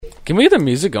Can we get the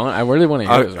music going? I really want to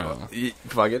hear this.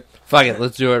 Fuck it. Fuck it,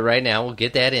 let's do it right now. We'll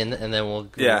get that in, and then we'll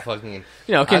fucking...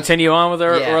 continue on with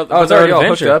our I was already all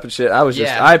hooked up and shit.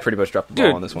 I pretty much dropped the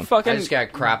ball on this one. I just got to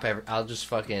crop I'll just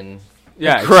fucking...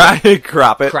 Yeah, crop it.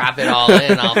 Crop it all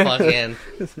in. I'll fucking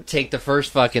take the first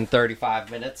fucking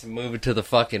 35 minutes and move it to the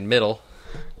fucking middle.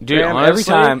 Dude, man,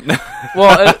 honestly, every time.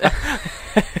 Well...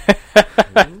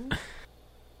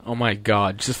 Oh my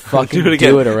god, just fucking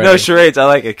do it already. No, charades, I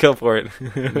like it. Kill for it.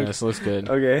 This looks good.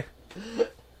 Okay.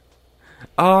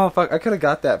 Oh, fuck, I could have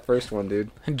got that first one,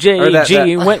 dude.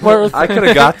 J.G. Wentworth. I could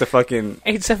have got the fucking...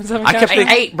 877. I kept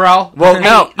thinking... 8, bro. Well,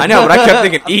 no, I know, but I kept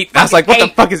thinking eat. I was like, what the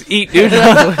fuck is eat, dude? No.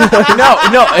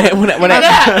 When I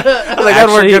was like, that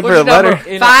would work good for a letter.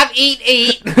 5,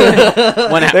 eat.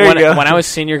 When I was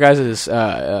seeing your guys'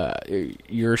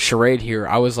 your charade here,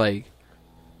 I was like,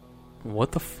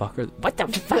 what the fuck?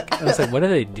 I was like, what are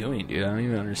they doing, dude? I don't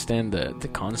even understand the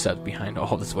concept behind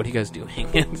all this. What are you guys doing?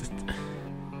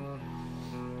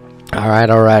 All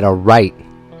right.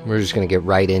 We're just going to get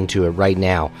right into it right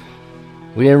now.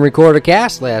 We didn't record a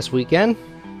cast last weekend,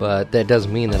 but that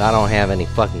doesn't mean that I don't have any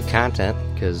fucking content,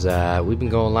 because we've been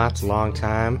going lots a long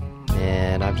time,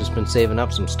 and I've just been saving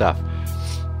up some stuff.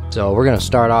 So we're going to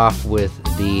start off with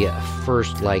the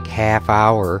first, half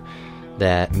hour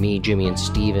that me, Jimmy, and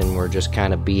Steven were just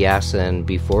kind of BSing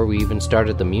before we even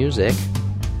started the music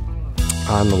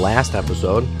on the last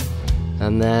episode.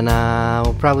 And then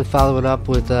we'll probably follow it up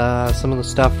with some of the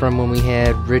stuff from when we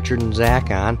had Richard and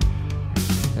Zach on.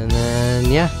 And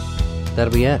then,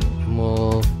 that'll be it.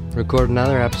 We'll record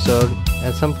another episode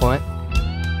at some point.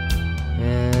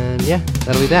 And,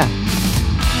 that'll be that.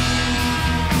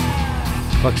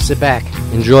 Fuck, sit back.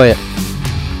 Enjoy it.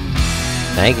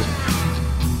 Thank you.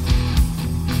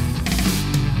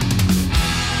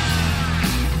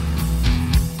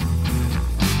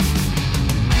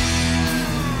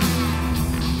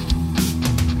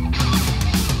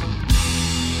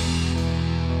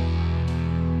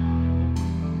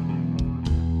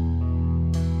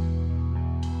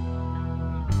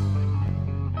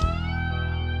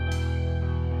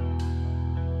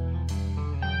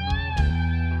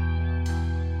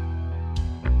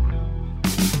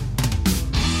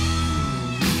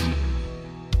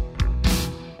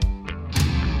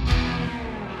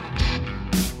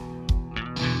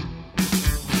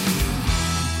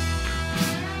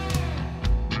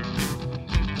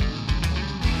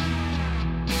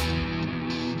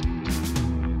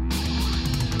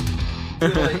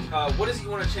 What is it you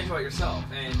want to change about yourself?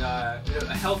 And a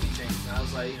healthy change. And I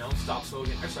was like, stop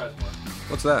smoking, exercise more.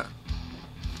 What's that?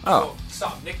 Oh. So,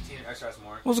 stop nicotine and exercise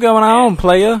more. What's going on,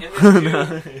 player?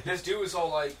 And this dude is all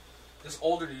like, this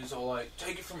older dude is all like,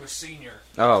 take it from a senior.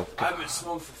 Oh. I've been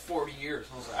smoking for 40 years.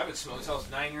 I was like, I've been smoking since I was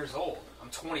 9 years old. I'm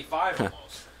 25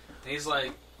 almost. And he's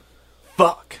like,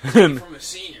 fuck. take it from a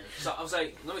senior. So I was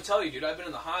like, let me tell you, dude, I've been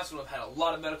in the hospital. I've had a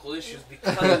lot of medical issues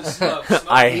because of smoking.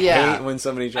 I hate when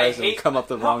somebody tries to come up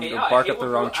the wrong, bark up the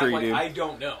wrong tree, dude. I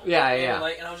don't know. Yeah.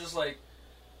 And I was just like,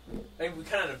 and we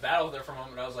kind of had a battle there for a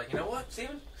moment. I was like, you know what,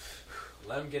 Steven?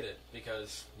 Let him get it,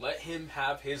 because let him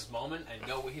have his moment and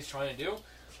know what he's trying to do. I'm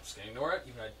just gonna ignore it,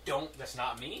 even though I don't. That's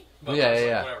not me. But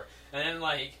whatever. And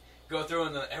then go through,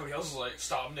 and then everybody else is like,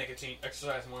 stop nicotine,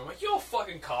 exercise more. I'm like, yo,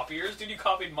 fucking copiers, dude, you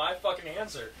copied my fucking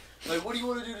answer. Like, what do you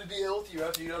want to do to be healthier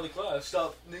after you get out of the class?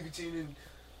 Stop nicotine and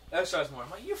exercise more. I'm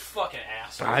like, you fucking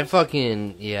asshole. I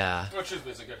fucking, Which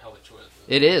is a good healthy choice.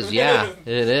 It is, yeah.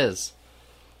 It is.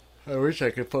 I wish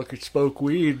I could fucking smoke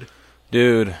weed.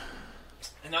 Dude.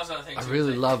 And that was another thing. I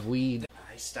really love weed.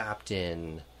 I stopped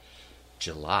in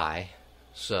July,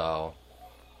 so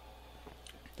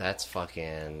that's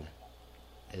fucking,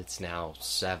 it's now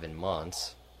 7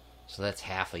 months. So that's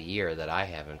half a year that I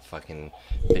haven't fucking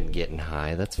been getting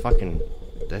high. That's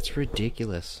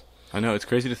ridiculous. I know, it's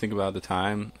crazy to think about the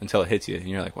time until it hits you, and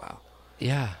you're like, wow.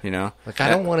 Yeah. Like, I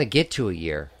don't want to get to a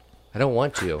year. I don't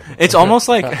want to. It's almost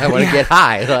like... I want to get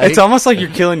high. It's almost like you're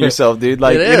killing yourself, dude.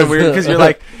 Like, it is. Because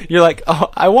you're like,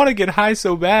 oh, I want to get high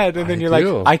so bad, and then you're like,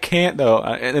 I can't, though.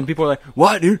 And then people are like,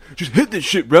 what, dude? Just hit this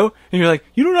shit, bro. And you're like,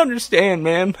 you don't understand,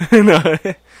 man.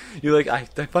 You're like, I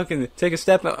fucking take a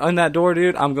step on that door,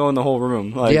 dude. I'm going the whole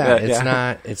room. Like,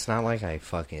 it's not like I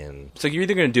fucking... It's like you're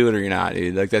either going to do it or you're not,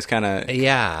 dude. Like, that's kind of...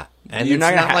 Yeah. And it's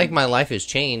not like my life has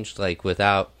changed,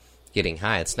 without getting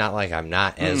high. It's not like I'm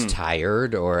not as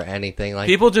tired or anything like...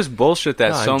 People just bullshit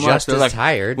that so much. Just They're as like,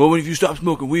 tired. well, if you stop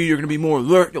smoking weed, you're going to be more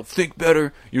alert. You'll think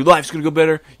better. Your life's going to go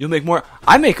better. You'll make more...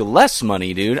 I make less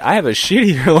money, dude. I have a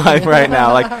shittier life right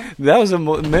now. Like, that was a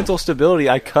mental stability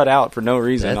I cut out for no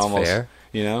reason. That's almost. Fair.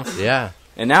 You know? Yeah.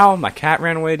 And now my cat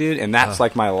ran away, dude, and that's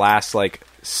my last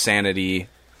sanity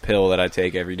pill that I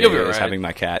take every day You'll be is right. having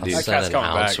my cat, dude. I'll send an coming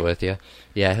ounce back. with you.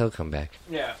 Yeah, he'll come back.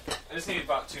 Yeah, I just need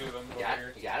about 2 of them. You got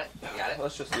it? You got it?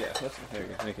 Let's just, there you go.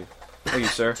 Thank you. Thank you,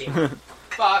 sir.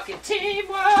 Fucking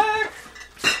teamwork!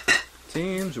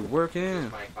 Teams are working.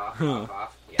 Mic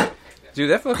off. Yeah. Dude,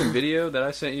 that fucking video that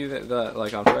I sent you, that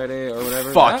like on Friday or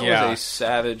whatever, Fuck that yeah. was a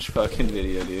savage fucking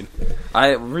video, dude.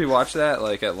 I rewatched that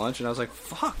like at lunch, and I was like,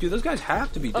 "Fuck, dude, those guys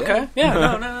have to be dead." Okay. Yeah.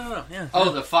 No. Yeah.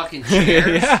 Oh, the fucking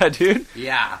chairs? Yeah, dude.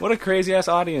 Yeah. What a crazy ass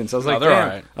audience. I was No, like, they're damn.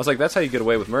 alright. I was like, that's how you get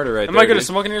away with murder, right Am there. I good at dude.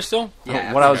 smoking here still?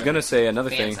 Yeah. What I was gonna say, another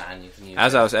thing. Fans on, you can use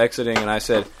As it. I was exiting, and I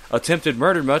said, "Attempted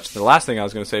murder much?" The last thing I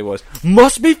was gonna say was,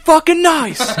 "Must be fucking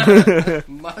nice."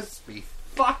 Must be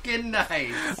fucking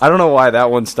nice. I don't know why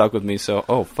that one stuck with me. So,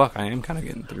 oh fuck, I am kind of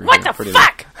getting through. What here the pretty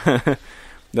fuck?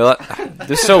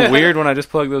 This is so weird when I just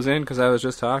plug those in because I was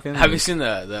just talking. Have you seen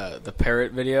the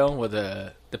parrot video where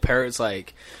the parrot's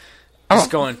like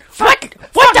just going fucking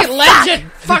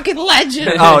legend! Fucking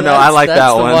legend! Oh, no, I like That's that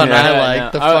the one, yeah. I Yeah, like. yeah.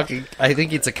 The fucking. I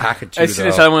think it's a cockatoo. I see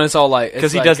this though. other one. It's all like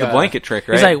Because he like, does the blanket trick,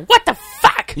 right? He's like, what the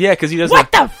fuck? yeah, because he does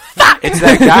What the fuck? It's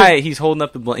that guy. He's holding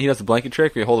up he does the blanket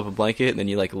trick. Where you hold up a blanket and then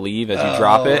you like leave as you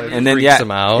drop it, it and then freaks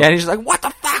him out. yeah, and he's just like, "What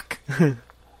the fuck?"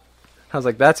 I was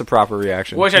like, "That's a proper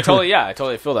reaction." Which I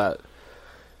totally feel that.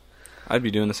 I'd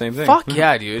be doing the same thing. Fuck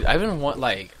yeah, dude. I've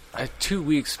been 2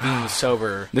 weeks being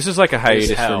sober. This is like a hiatus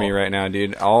for hell. me right now,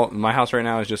 dude. My house right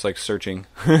now is just like searching.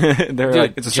 They're Dude,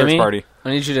 like, it's a Jimmy, search party.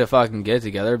 I need you to fucking get it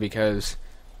together because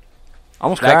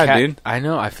Almost that cried, cat, dude. I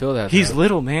know, I feel that. He's though.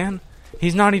 little, man.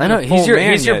 He's not even. I know. a full He's your.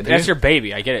 man He's your. yet, That's dude. your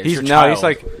baby. I get it. It's He's your no. child. He's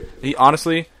like. He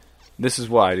honestly. This is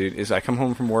why, dude. Is I come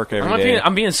home from work every day.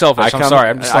 I'm being selfish. I'm sorry.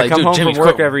 I'm just I like, come dude, home Jimmy, from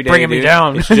work quit every day, bringing me dude.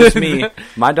 down. It's just me.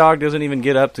 My dog doesn't even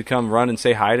get up to come run and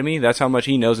say hi to me. That's how much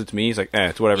he knows it's me. He's like,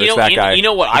 it's whatever. It's that guy. You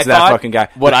know what it's I that thought? fucking guy.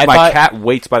 What I My thought? cat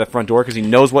waits by the front door because he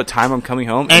knows what time I'm coming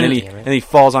home, and And- then he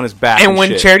falls on his back. And when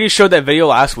shit. Charity showed that video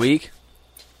last week,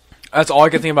 that's all I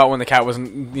could think about when the cat was,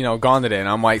 gone today. And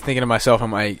I'm like thinking to myself,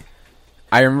 I'm like,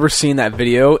 I remember seeing that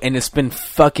video, and it's been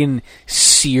fucking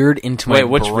seared into my Wait,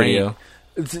 which brain. video?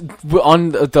 It's on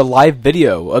the live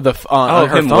video of the on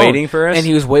her him phone. waiting for us? and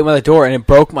he was waiting by the door, and it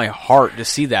broke my heart to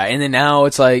see that. And then now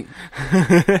it's like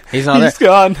he's not He's there.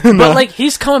 gone. But like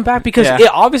he's coming back because Yeah.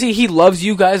 obviously he loves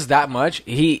you guys that much.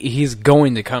 He's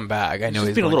going to come back. I know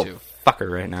he's being a going little to.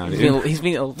 fucker right now, He's dude.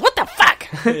 being what the fuck?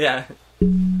 Yeah.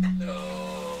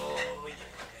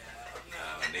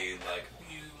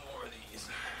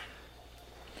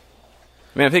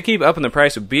 Man, if they keep upping the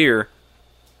price of beer,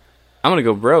 I'm gonna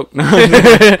go broke.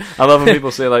 I love when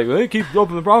people say like, "They keep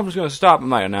upping the price, I'm just gonna stop." I'm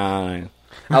like, nah.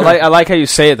 I like how you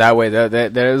say it that way.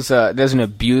 There's an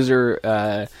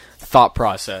abuser thought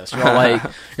process. You're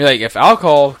like if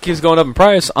alcohol keeps going up in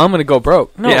price, I'm gonna go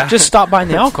broke. No, Yeah. just stop buying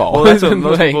the alcohol. Well, that's what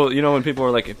most Like, people, when people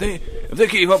are like, if they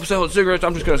keep up selling cigarettes,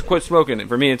 I'm just gonna quit smoking. And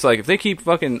for me, it's like if they keep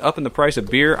fucking upping the price of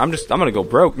beer, I'm gonna go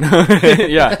broke.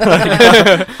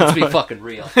 yeah, Let's be fucking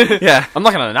real. Yeah, I'm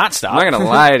not gonna not stop. I'm not gonna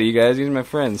lie to you guys. These are my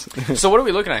friends. So what are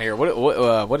we looking at here?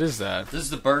 What is that? This is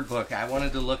the bird book. I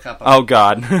wanted to look up. Oh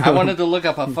God, I wanted to look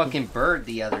up a fucking bird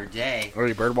the other day Are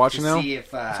you bird watching to now? see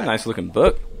if. It's a nice looking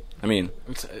book. I mean,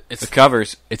 It's the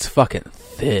covers. it's fucking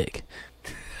thick.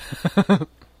 Sorry,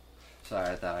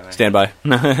 I thought I might. Stand by.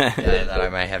 I thought I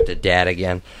might have to dad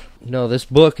again. No, this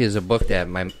book is a book that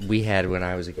we had when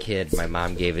I was a kid. My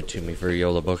mom gave it to me for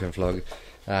Yola Book and Flug.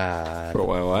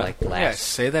 What? Like last, Yeah,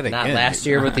 say that again. not last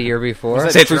year, but the year before.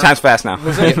 Say it 3 times fast now.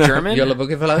 Was that German? Yola Book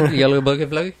and Flug. Yola Book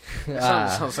and Flug.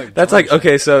 Sounds like That's like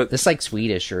okay. So It's like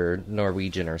Swedish or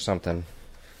Norwegian or something.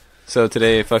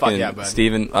 today, fucking yeah, bud.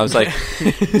 Steven, I was like,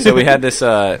 so we had this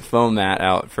foam mat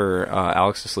out for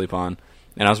Alex to sleep on,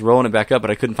 and I was rolling it back up, but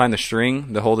I couldn't find the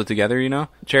string to hold it together.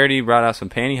 Charity brought out some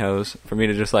pantyhose for me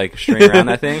to just like string around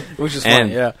that thing, which is and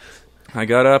funny. Yeah. I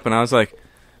got up and I was like,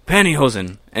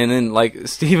 pantyhosen. And then like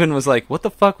Steven was like, what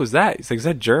the fuck was that? He's like, is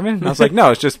that German? And I was like,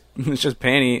 no, it's just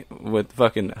panty with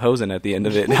fucking hosen at the end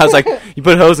of it. And I was like, you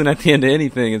put hosen at the end of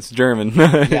anything, it's German.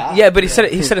 Yeah, but he said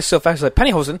it so fast, like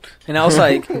Pennyhosen, and I was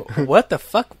like, "What the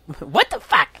fuck? What the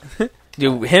fuck?"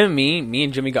 Dude, me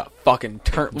and Jimmy got fucking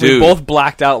turned. We Dude. both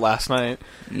blacked out last night.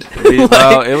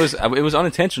 Well, it was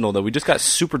unintentional though. We just got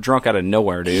super drunk out of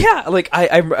nowhere, dude. Yeah, like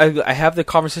I have the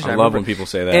conversation. I love remember, when people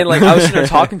say that. and like I was sitting there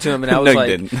talking to him, and I was No,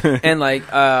 you like, didn't. and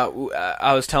like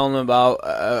I was telling him about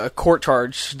a court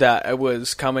charge that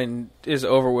was is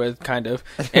over with, kind of,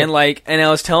 and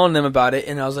I was telling them about it,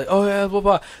 and I was like, oh yeah, blah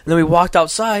blah. And then we walked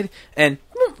outside, and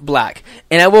black.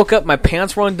 And I woke up, my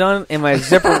pants were undone, and my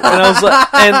zipper, and I was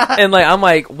like, and like, I'm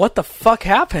like, what the fuck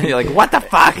happened? You're like, what the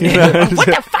fuck? What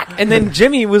the fuck? And then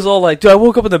Jimmy was all like, dude, I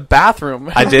woke up in the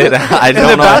bathroom. I did. I don't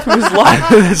the know. bathroom was locked.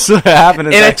 That's what happened.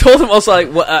 And I told him, I was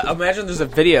like, well, imagine there's a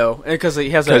video, because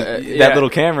he has that little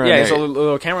camera. Yeah, it's a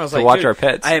little camera. I was like, watch dude, our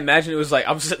pets. I imagine it was like,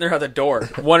 I'm sitting there at the door,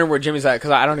 wondering where Jimmy's at,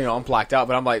 because I don't even know, I'm blacked out,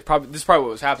 but I'm like, this is probably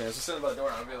what was happening. I was just sitting by the door,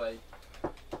 and I'd be like,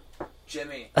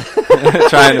 Jimmy.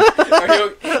 Trying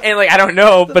to, and like, I don't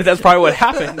know, but that's probably what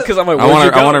happened, because I'm like,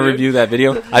 I want to review that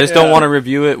video. I just don't want to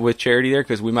review it with Charity there,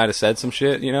 because we might have said some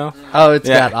shit, you know? Oh, it's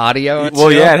got audio?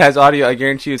 Well, yeah, it has audio. I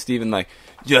guarantee you, Steven, like,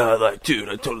 yeah, like, dude,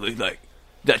 I totally, like,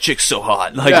 that chick's so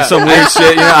hot. Like, some weird shit,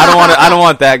 you know? I don't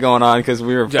want that going on, because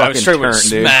we were fucking straight turned,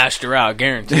 dude. Smashed her out,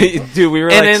 guaranteed. Dude, we were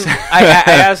and like...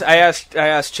 then I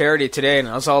asked Charity today, and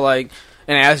I was all like...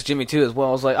 And I asked Jimmy too as well.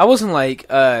 I was like, I wasn't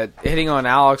like hitting on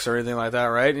Alex or anything like that,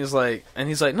 right? And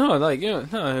he's like, no, like,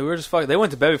 no, we were just fucking. They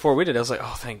went to bed before we did. I was like,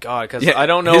 oh, thank God, because I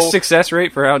don't know his success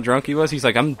rate for how drunk he was. He's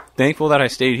like, I'm thankful that I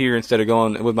stayed here instead of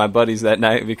going with my buddies that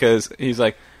night, because he's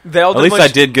like, at least I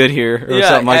did good here or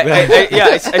something like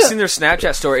that. I seen their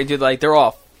Snapchat story, and dude, like, they're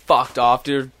all fucked off,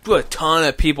 dude. A ton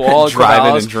of people all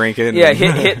driving and drinking. Yeah,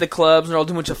 hit the clubs and all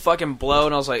doing a bunch of fucking blow.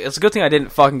 And I was like, it's a good thing I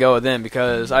didn't fucking go with them,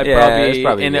 because I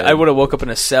would have woke up in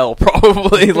a cell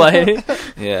probably. Like,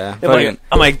 yeah,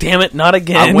 I'm like, damn it, not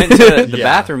again. I went to the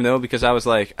bathroom though, because I was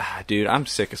like, dude, I'm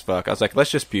sick as fuck. I was like,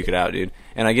 let's just puke it out, dude.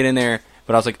 And I get in there.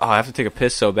 But I was like, oh, I have to take a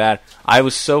piss so bad. I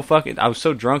was so drunk,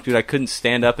 dude, I couldn't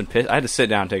stand up and piss. I had to sit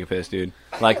down and take a piss, dude.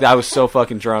 Like, I was so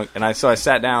fucking drunk. And so I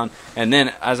sat down, and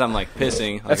then as I'm, like,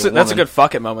 pissing... Like that's a good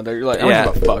fuck it moment there. You're like, I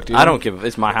don't give a fuck, dude. I don't give a...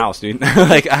 It's my house, dude.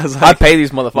 Like, I was like... I pay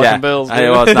these motherfucking bills, dude.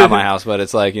 Well, it's not my house, but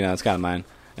it's like, you know, it's kind of mine.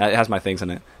 It has my things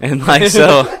in it. And, like,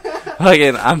 so... Like,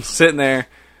 I'm sitting there,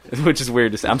 which is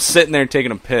weird to say. I'm sitting there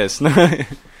taking a piss.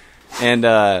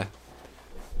 And,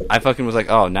 I fucking was like,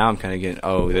 oh, now I'm kind of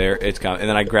getting, there, it's coming. And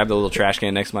then I grabbed the little trash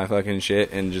can next to my fucking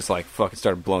shit and just, like, fucking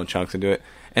started blowing chunks into it.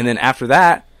 And then after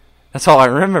that, that's all I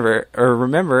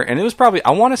remember. And it was probably,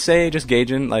 I want to say, just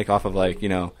gauging, like, off of, like, you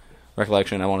know,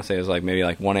 recollection, I want to say it was, like, maybe,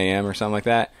 like, 1 a.m. or something like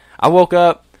that. I woke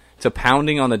up to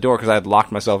pounding on the door, because I had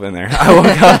locked myself in there. I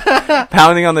woke up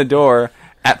pounding on the door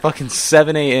at fucking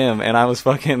 7 a.m. and I was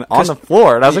fucking on the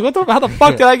floor, and I was like, how the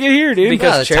fuck did I get here, dude?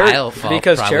 Because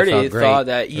Charity thought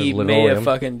that he may have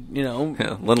fucking, you know,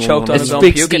 choked on his own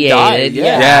puke and died.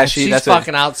 Yeah, she's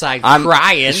fucking outside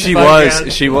crying. She was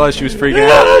freaking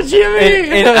out.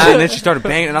 Jimmy! And then she started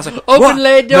banging, and I was like, open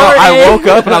the door. No, I woke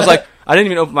up and I was like, I didn't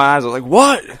even open my eyes. I was like,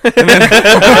 what? And,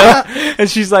 then, and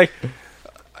she's like,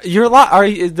 you're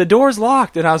locked. The door's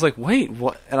locked. And I was like, wait,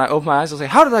 what? And I opened my eyes. I was like,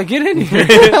 how did I get in here?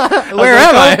 Where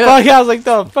am I? I was like,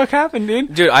 the fuck happened,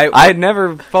 dude? Dude, I'd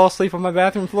never fall asleep on my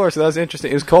bathroom floor, so that was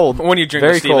interesting. It was cold. When you drink,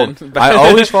 very Steven. cold. I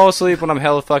always fall asleep when I'm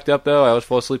hella fucked up, though. I always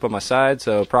fall asleep on my side,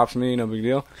 so props to me, no big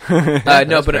deal.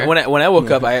 No, but when I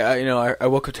woke up, I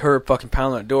woke up to her fucking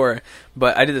pounding on the door.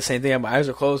 But I did the same thing. My eyes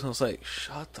were closed, and I was like,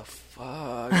 shut the fuck.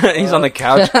 He's on the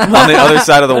couch on the other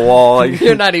side of the wall. Like,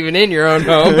 you're not even in your own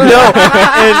home. No.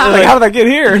 And, like, how did I get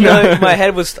here? No. My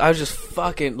head was... I was just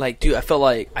fucking... Like, dude, I felt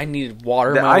like I needed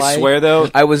water in my life. I swear, though...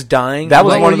 I was dying. That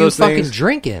was one of those fucking things...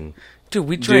 drinking? Dude,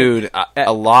 we drank...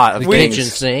 a lot of the things.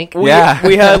 kitchen sink. We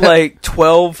had like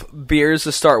 12 beers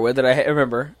to start with that I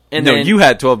remember. And no, then, you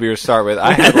had 12 beers to start with.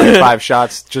 I had like 5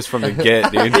 shots just from the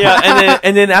get, dude. Yeah,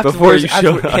 and then before you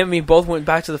showed up, him and me both went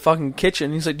back to the fucking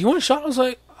kitchen. He's like, "Do you want a shot?" I was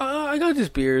like, "I got these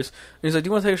beers." And he's like, "Do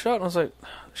you want to take a shot?" And I was like,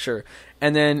 "Sure."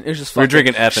 And then it was just fucking... We're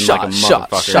drinking effing like a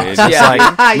motherfucker. Shots. Yeah,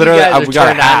 like, literally, we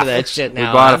got half. That shit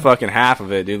now, we bought a fucking half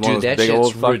of it, dude. One of those big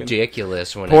old fucking...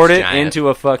 ridiculous when poured it's it giant. into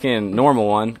a fucking normal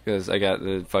one, because I got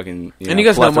the fucking... and you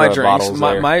guys know my drinks.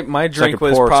 My drink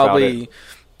was probably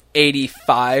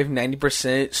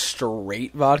 85-90%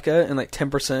 straight vodka and like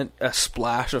 10% a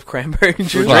splash of cranberry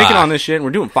juice. We're drinking on this shit, and we're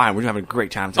doing fine. We're having a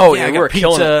great time. Like, yeah, we're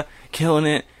killing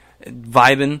it,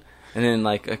 vibing. And then,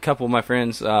 like, a couple of my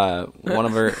friends, one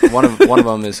of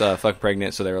them is fucking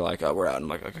pregnant, so they were like, "Oh, we're out." And I'm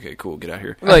like, "Okay, cool, get out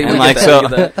here." Like, and like, so,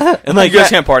 and like, you guys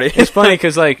can't party. It's funny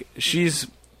because like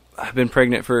I've been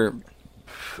pregnant for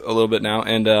a little bit now,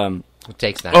 and it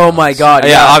takes 9 oh months. my god!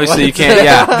 Yeah, obviously you can't.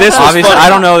 Yeah, this was obviously funny. I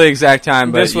don't know the exact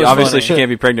time, but obviously funny. she can't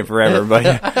be pregnant forever. But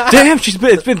yeah. Damn,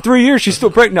 it's been 3 years. She's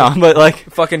still pregnant. But like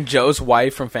fucking Joe's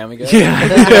wife from Family Guy.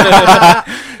 Yeah.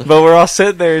 But we're all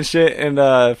sitting there and shit, and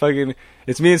fucking.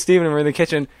 It's me and Steven, and we're in the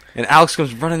kitchen, and Alex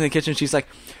comes running in the kitchen. She's like,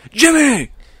 "Jimmy!" And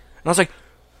I was like,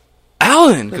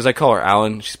 "Alan," because I call her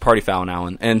Alan. She's party fouling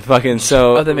Alan, and fucking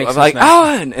so that makes I'm like, sense.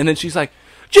 "Alan!" And then she's like,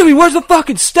 Jimmy, where's the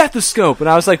fucking stethoscope? And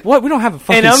I was like, what? We don't have a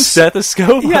fucking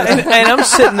stethoscope? Yeah, and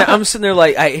I'm sitting there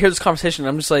like, I hear this conversation, and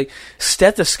I'm just like,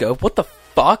 stethoscope? What the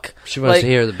fuck? She wants to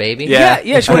hear the baby? Yeah,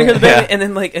 she wants to hear the baby. And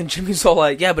then, like, and Jimmy's all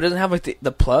like, yeah, but it doesn't have, like,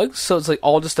 the plugs, so it's, like,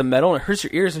 all just a metal, and it hurts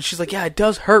your ears. And she's like, yeah, it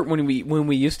does hurt when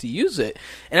we used to use it.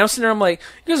 And I'm sitting there, I'm like,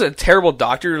 you guys are a terrible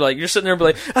doctor. Like, you're sitting there and be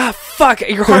like, fuck,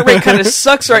 your heart rate kind of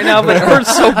sucks right now, but it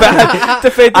hurts so bad to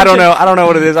fade. I don't know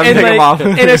what it is. I'm and taking like, them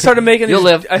off. And I started making You'll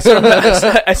live. I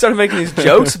started making these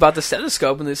jokes about the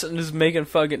stethoscope, and they just making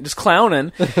fucking, just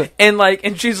clowning. And, like,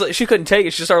 and she's like, she couldn't take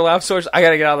it. She started laughing so much, I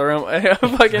gotta get out of the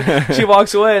room. Fucking, she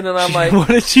walks away, and then I'm like, what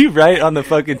did she write on the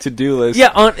fucking to-do list?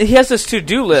 yeah, he has this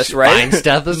to-do list, right? Buying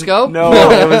stethoscope? No,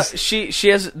 it was. She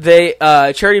has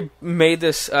Charity made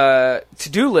this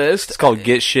to-do list. It's called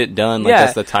Get Shit Done. Like, Yeah.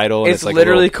 that's the title. And It's like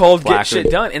literally called placard. Get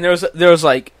Shit Done. And there was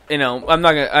like, you know, I'm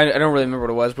not gonna, I don't really remember what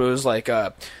it was, but it was like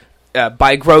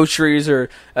buy groceries or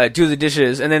do the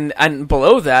dishes. And then and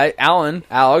below that,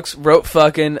 Alex wrote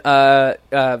fucking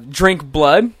drink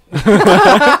blood.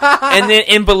 And then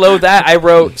in below that, I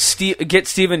wrote get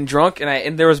Steven drunk,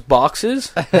 and there was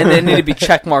boxes, and they needed to be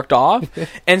check marked off.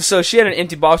 And so she had an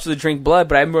empty box with a drink blood,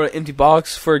 but I wrote an empty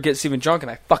box for get Steven drunk,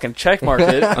 and I fucking check marked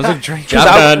it. I was like, drink Because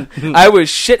I was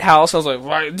shithouse. I was like,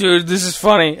 right, dude, this is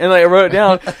funny, and like I wrote it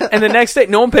down. And the next day,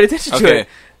 no one paid attention to it.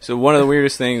 So one of the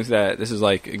weirdest things that this is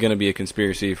like going to be a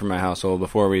conspiracy for my household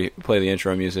before we play the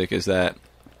intro music is that.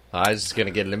 I was just going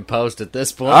to get it in post at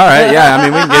this point. All right, yeah. I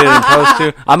mean, we can get it in post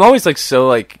too. I'm always like so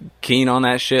like keen on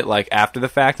that shit. Like after the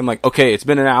fact, I'm like, okay, it's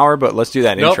been an hour, but let's do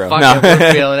that intro. Fuck it,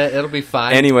 we're feeling it. It'll be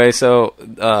fine. Anyway, so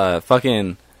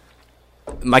fucking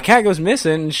my cat goes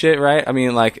missing and shit, right? I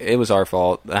mean, like it was our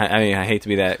fault. I mean, I hate to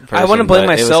be that person. I want to blame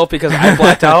myself because I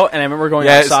blacked out, and I remember going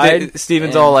outside.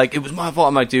 Steven's all like, "It was my fault."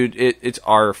 I'm like, "Dude, it's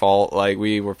our fault. Like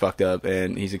we were fucked up,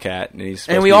 and he's a cat, and he's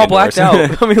and we all blacked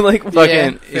out." I mean, like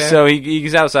fucking. Yeah. So he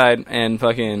goes outside and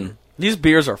fucking. These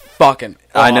beers are fucking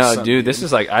awesome, I know, dude. This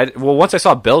is like once I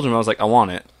saw Belgium, I was like, I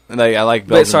want it. Like I like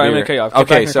Belgium. But sorry, beer. I'm gonna cut you off.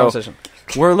 Okay, so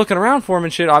we're looking around for him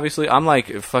and shit. Obviously, I'm like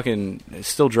fucking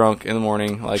still drunk in the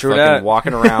morning, like True fucking that.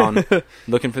 walking around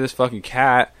looking for this fucking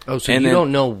cat. Oh, so and you then,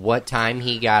 don't know what time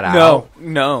he got out?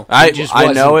 No. I just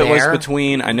know it wasn't was there?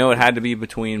 between. I know it had to be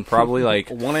between probably like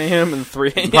 1 a.m. and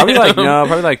 3 a.m.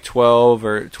 probably like 12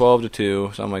 or 12 to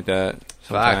 2, something like that.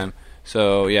 Sometime.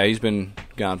 So yeah, he's been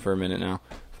gone for a minute now.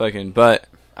 Fucking, but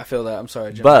I feel that. I'm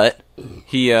sorry, John. but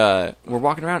he we're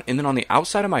walking around, and then on the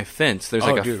outside of my fence, there's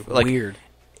like weird.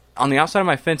 On the outside of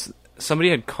my fence,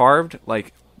 somebody had carved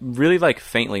like really like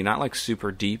faintly, not like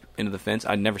super deep into the fence.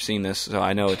 I'd never seen this, so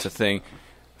I know it's a thing.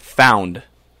 Found.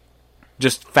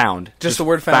 Just the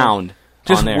word found. Found.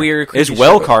 Just on there. weird. It's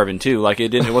well carven too. Like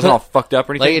it wasn't all fucked up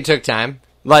or anything. Like it took time?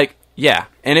 Like, yeah.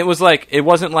 And it was like, it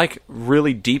wasn't like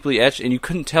really deeply etched, and you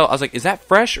couldn't tell. I was like, is that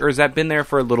fresh or has that been there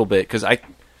for a little bit? Because it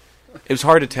was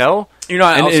hard to tell. You're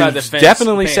not and outside it the fence.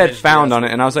 definitely said found on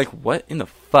it, and I was like, what in the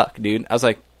fuck, dude? I was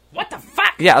like, what the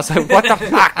fuck? yeah, I was like, what the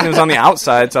fuck? And it was on the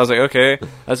outside, so I was like, okay,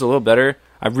 that's a little better.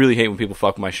 I really hate when people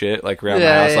fuck with my shit, like around my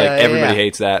house. Like, everybody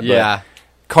hates that. Yeah. But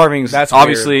carvings, That's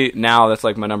obviously, now that's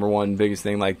like my number one biggest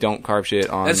thing. Like, don't carve shit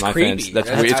on That's my creepy. fence. That's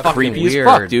That's weird. It's fucking creepy weird.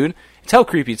 as fuck, dude. It's hell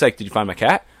creepy. It's like, did you find my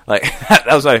cat? Like, that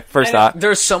was my first thought.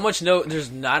 There's so much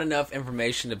there's not enough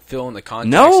information to fill in the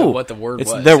context No. of what the word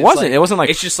was. There wasn't. It wasn't like...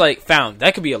 It's just like found.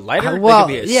 That could be a lighter. Well,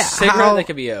 that could be a yeah, cigarette. That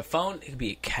could be a phone. It could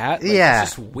be a cat. Like, Yeah.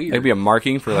 It's just weird. It could be a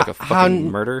marking for like a fucking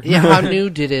murder. Yeah, how new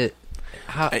did it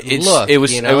look? It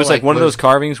was like one of those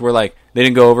carvings where like they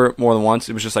didn't go over it more than once.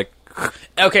 It was just like...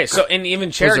 Okay, so and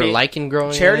even Charity, was there lichen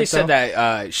growing Charity in it, said though?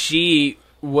 that she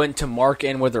went to mark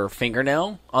in with her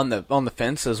fingernail on the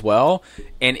fence as well,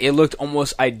 and it looked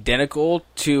almost identical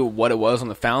to what it was on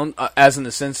the found, as in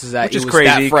the sense is that Which it is was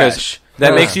crazy, that fresh.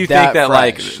 that makes you think that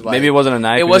fresh. like maybe it wasn't a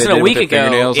knife. It maybe wasn't they a did week with their ago.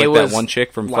 fingernails, It like was that one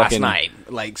chick from last fucking night,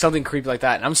 like something creepy like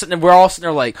that. And I'm sitting there. We're all sitting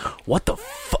there like, what the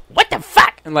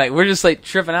fuck? And like we're just like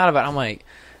tripping out about it.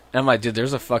 I'm like, dude,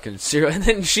 there's a fucking serial. And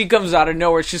then she comes out of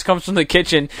nowhere. She just comes from the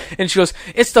kitchen, and she goes,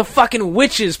 it's the fucking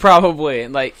witches, probably.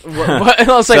 And like, what?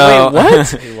 And I was like, wait, what?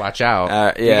 Hey, watch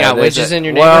out. yeah, you got there's witches in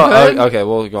your well, neighborhood? okay,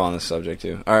 we'll go on this subject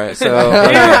too. All right,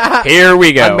 so Here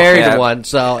we go. I'm married Yeah. to one,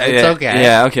 so it's yeah, okay.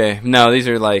 Yeah, okay. No, these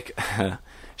are like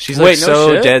she's Wait, like no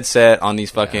so shit? dead set on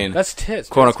these fucking That's tits.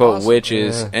 quote That's unquote awesome.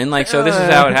 witches, and like so this is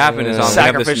how it happened. Is on we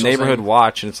have this Sacrificial neighborhood thing.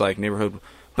 watch, and it's like neighborhood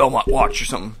Belmont Watch or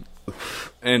something,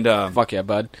 and Fuck yeah,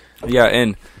 bud. yeah,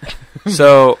 and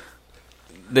so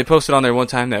they posted on there one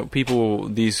time that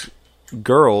these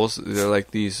girls, they're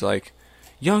like these like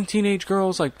young teenage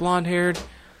girls, like blonde haired,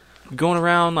 going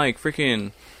around like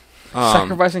freaking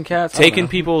Sacrificing cats. taking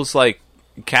people's like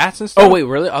cats and stuff. Oh wait,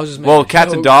 really? I was just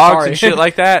cats and dogs and shit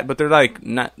like that. But they're like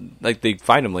not like they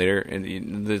find them later,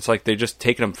 and it's like they're just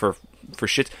taking them for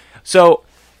shit. So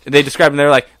they describe them. They're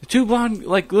like the two blonde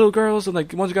like little girls, and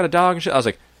like one's got a dog and shit. I was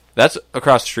like, that's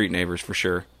across the street neighbors for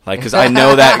sure. Like, because I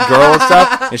know that girl and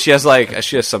stuff, and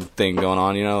she has something going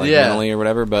on, you know, like mentally or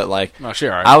whatever. But like,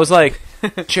 I was like,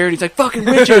 Charity's like fucking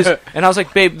witches, and I was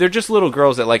like, babe, they're just little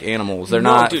girls that like animals. They're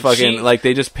not fucking like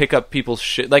they just pick up people's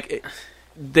shit. Like,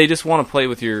 they just want to play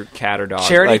with your cat or dog.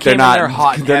 Charity like, came in there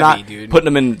hot and heavy, dude. Putting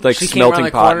them in like she smelting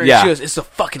pot. Yeah, she goes, "It's the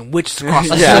fucking witches across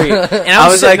the street." And I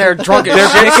was sitting there drunk. They're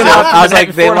picking up. I was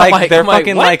like, they're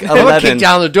fucking like 11. Kick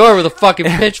down the door with a fucking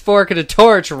pitchfork and a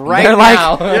torch right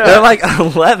now. They're like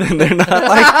 11. They're not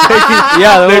like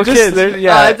they're kids.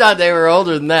 I thought they were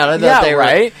older than that. I thought they were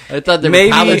right. I thought they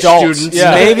were college students.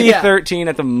 Yeah. Maybe 13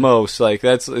 at the most. Like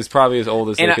that's probably as old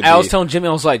as they could be. And I was telling Jimmy,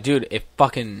 I was like, dude, if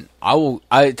fucking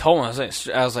I told him,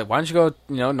 I was like, why don't you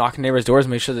go, knock on neighbors' doors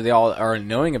and make sure that they all are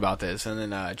knowing about this. And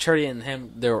then Charity and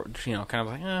him, they were, kind of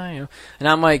like, And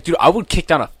I'm like, dude, I would kick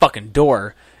down a fucking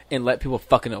door and let people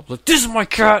fucking know. Like, this is my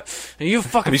cat, and you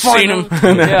fucking have you seen him?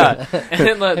 Yeah. And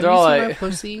then they're all like,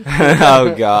 pussy?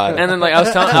 Oh god. And then like I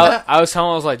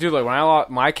was like, dude, like when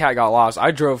my cat got lost,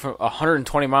 I drove from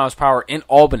 120 miles per hour in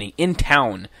Albany, in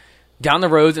town, down the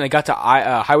roads, and I got to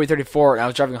Highway 34, and I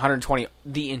was driving 120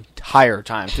 the entire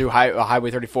time through Highway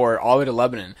 34 all the way to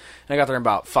Lebanon, and I got there in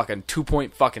about fucking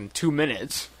 2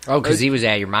 minutes. Oh, because he was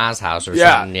at your mom's house or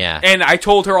something. Yeah. And I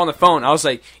told her on the phone, I was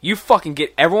like, you fucking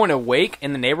get everyone awake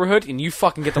in the neighborhood, and you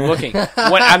fucking get them looking.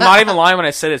 I'm not even lying when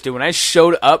I said this, dude. When I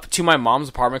showed up to my mom's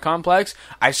apartment complex,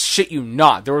 I shit you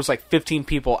not, there was like 15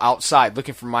 people outside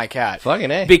looking for my cat. Fucking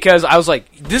A. Because I was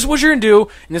like, this is what you're gonna do,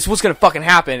 and this is what's gonna fucking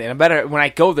happen, and when I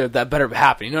go there, that better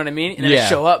happen. You know what I mean? And then I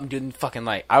show up and do fucking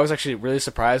like, I was actually really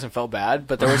surprised and felt bad,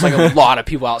 but there was like a lot of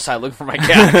people outside looking for my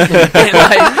cat.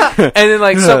 and then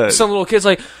like some little kids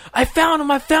like, I found him.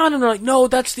 They're like, no,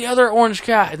 that's the other orange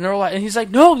cat. And they're like, and he's like,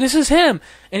 no, this is him.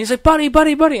 And he's like, buddy.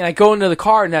 And I go into the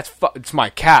car, and it's my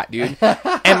cat, dude.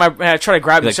 And I try to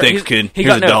grab him. Like, thanks, kid. He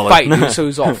got in a fight, dude, so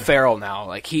he's all feral now.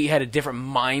 Like, he had a different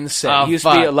mindset. He used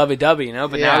to be a lovey-dovey,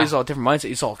 but now he's all different mindset.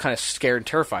 He's all kind of scared and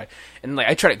terrified. And like,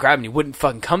 I tried to grab him, and he wouldn't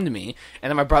fucking come to me. And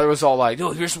then my brother was all like,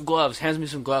 oh, here's some gloves. Hands me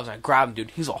some gloves. And I grab him,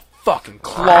 dude. He's all fucking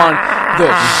clawing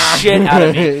the shit out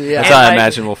of me. That's how I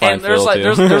imagine we'll find Phil,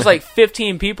 too. There's like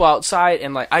 15 people outside,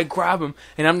 and like I grab him,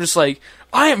 and I'm just like,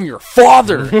 I am your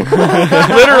father,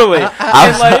 literally.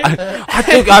 I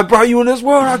think I brought you in this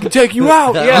world. I can take you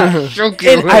out. Yeah,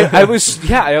 and I was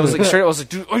like straight. I was like,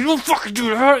 dude, you don't fucking do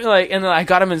that. Like, and then I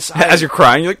got him inside. As you're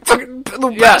crying, you're like, fucking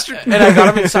little bastard. And I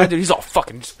got him inside, dude. He's all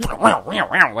fucking just like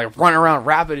running around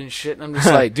rapid and shit. And I'm just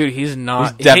like, dude, he's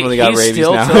not. He's definitely got rabies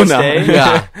still,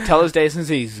 now. Till this day, since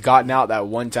he's gotten out that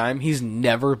one time, he's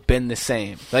never been the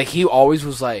same. Like, he always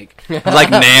was like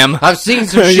Nam. I've seen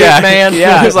some shit, man.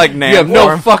 Yeah, he's like Nam. You have no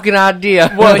fucking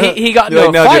idea. Well, he got into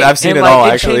a fight. Dude, I've seen and, it like, all.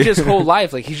 It actually, changed his whole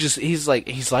life. Like, he's like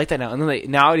that now. And then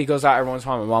now he goes out every once in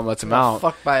a while. My mom lets him out.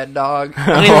 Fucked by a dog.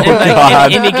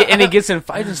 And he gets in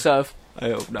fights and stuff. I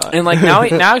hope not. And like now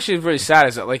actually really sad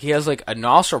is that like he has like a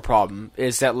nostril problem.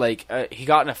 Is that like he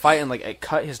got in a fight and like it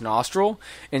cut his nostril,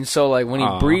 and so like when he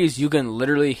breathes, you can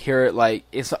literally hear it. Like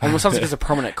it almost sounds like it's a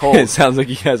permanent cold. It sounds like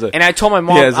he has a. And I told my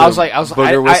mom, I was like,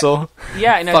 booger whistle.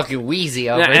 Yeah, and fucking wheezy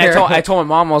over and here. I told my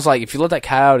mom, I was like, if you let that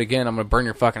cat out again, I'm gonna burn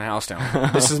your fucking house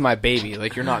down. This is my baby.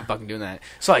 Like, you're not fucking doing that.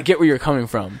 So I get where you're coming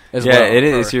from. As well. It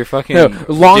is. You're fucking. No,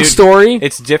 long story.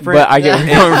 It's different. But I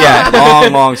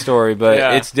get long story.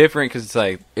 But it's different because it's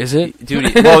like. Is it?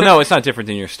 Dude, well, no, it's not different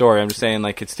than your story. I'm just saying,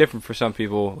 like, it's different for some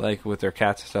people, like, with their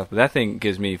cats and stuff. But that thing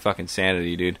gives me fucking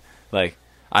sanity, dude. Like,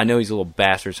 I know he's a little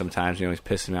bastard sometimes. He's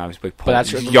pissing me off. He's like pulling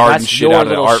yarding shit out of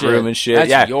the art room and shit.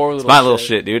 That's it's my little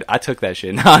shit, dude. I took that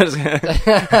shit.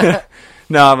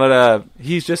 No, but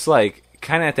he's just like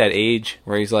kind of at that age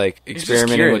where he's like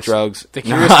experimenting with drugs. The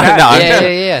curious cat.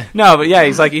 Yeah. No, but yeah,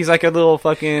 he's like a little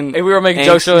fucking. Hey, we were making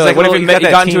jokes. Like, what if he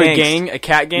got into a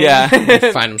cat gang? Yeah,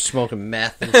 find him smoking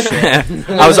meth and shit.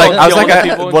 I was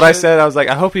like,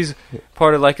 I hope he's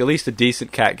part of like at least a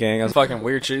decent cat gang. I was fucking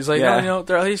weird shit. He's like, no,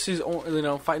 they're at least he's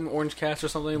fighting orange cats or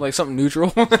something, like something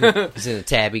neutral. He's in a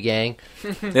tabby gang.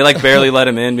 They like barely let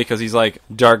him in because he's like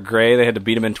dark gray. They had to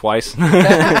beat him in twice.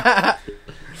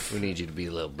 We need you to be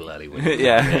a little bloody. Let's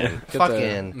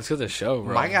get the show,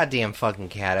 bro. My goddamn fucking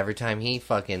cat, every time he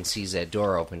fucking sees that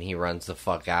door open, he runs the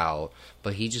fuck out.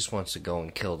 But he just wants to go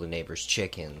and kill the neighbor's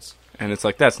chickens. And it's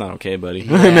like, that's not okay, buddy.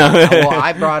 Yeah. Well,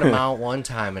 I brought him out one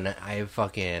time, and I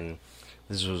fucking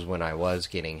This was when I was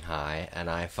getting high, and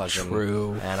I fucking...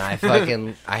 True. And I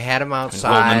had him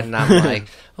outside, and I'm like,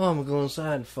 oh, I'm going to go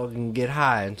inside and fucking get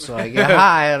high. And so I get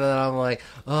high, and then I'm like,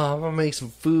 oh, I'm going to make some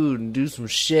food and do some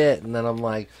shit. And then I'm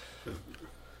like...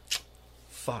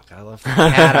 Fuck, I left the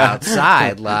cat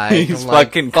outside. Like, He's I'm like,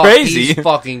 fucking fuck, crazy. He's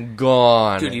fucking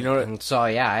gone. Dude, you know what? And so,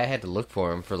 yeah, I had to look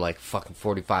for him for like fucking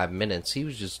 45 minutes. He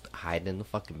was just hiding in the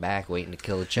fucking back waiting to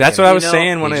kill a chicken. That's what I was You know,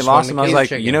 saying when he I just lost wanted him. to I was kill like,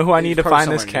 chicken. you know who I need He's to probably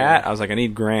find this somewhere cat? near. I was like, I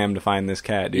need Graham to find this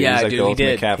cat, dude. Yeah, He's like dude, the he ultimate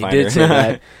did. cat He finder. did say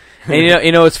that. And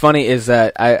you know what's funny is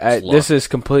that Slow. this is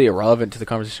completely irrelevant to the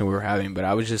conversation we were having, but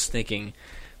I was just thinking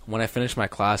when I finish my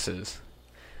classes,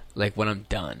 like when I'm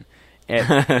done,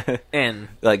 and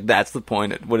Like, that's the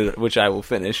point at which I will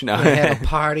finish. No. I had a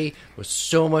party with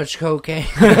so much cocaine.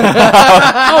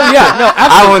 oh yeah, no,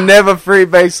 I will never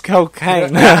freebase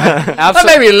cocaine.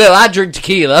 Maybe a little. I drink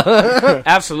tequila.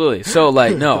 absolutely. So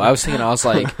like, no, I was thinking, I was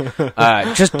like,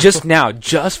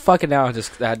 just fucking now, I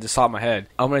had to stop my head.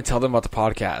 I'm gonna tell them about the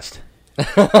podcast,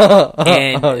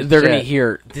 and they're gonna shit.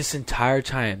 hear this entire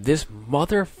time. This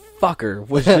motherfucker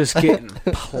was just getting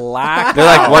plaqued. They're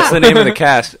like, what's the name of the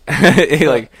cast?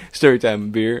 Like, story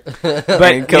time beer. But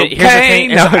And here's the cocaine.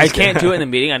 thing: is No, I just can't kidding. do it in the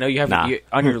meeting. I know you have Nah.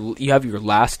 you have your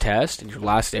last test and your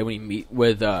last day when you meet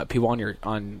with people on your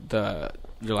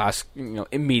last in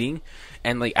meeting,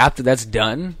 and like after that's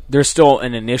done, there's still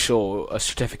an initial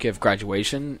certificate of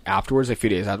graduation afterwards, a few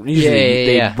days after. Usually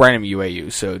they brand them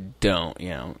UAU, so don't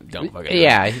fucking do it.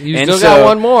 Yeah, you And still so- got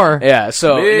one more. Yeah,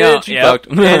 so Bitch, you fucked.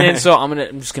 and then so I'm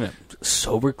just gonna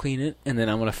sober clean it, and then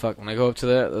I'm gonna when I go up to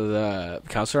the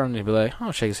counselor, I'm gonna be like,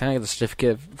 oh, shake his hand, I get the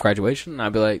certificate of graduation, and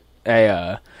I'll be like,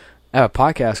 hey, I have a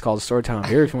podcast called Storytime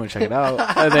Here if you want to check it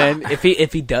out. And then if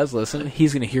he does listen,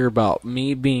 he's gonna hear about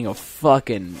me being a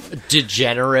fucking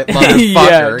Degenerate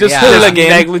motherfucker. just yeah. like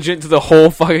negligent to the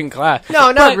whole fucking class.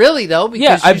 No, not But- really though. Because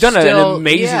Yeah, I've you're done still, an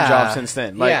amazing yeah. job since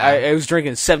then. Like Yeah. I was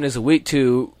drinking 7 days a week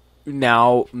to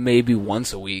now maybe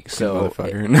once a week. So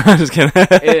Motherfucker. No, I'm just kidding.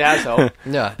 it has helped.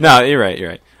 No, No, you're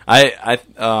right. I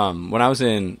when I was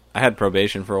I had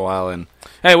probation for a while, and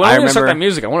Hey, when I I'm gonna start remember- that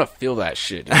music, I want to feel that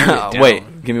shit. Bring it down.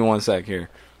 wait, give me 1 sec here.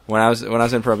 When I was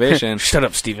in probation, Shut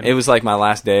up, Steven. it was like my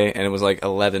last day, and it was like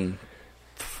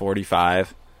 11:45,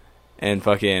 and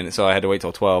fucking, so I had to wait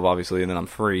till 12, obviously, and then I'm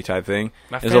free type thing.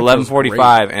 My It was fan feels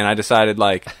 11:45, and I decided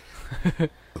like, I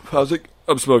was like,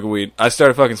 I'm smoking weed. I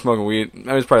started fucking smoking weed. It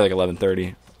was probably like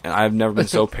 11:30. And I've never been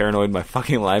so paranoid in my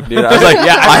fucking life, dude. I was like,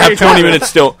 Yeah, I have 20 minutes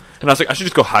still. And I was like, I should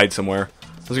just go hide somewhere. I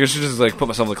was like, I should just like put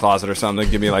myself in the closet or something.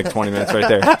 Give me like 20 minutes right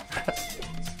there.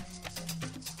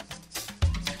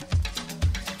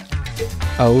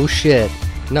 Oh shit.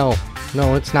 No,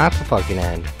 it's not the fucking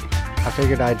end. I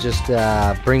figured I'd just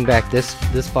bring back this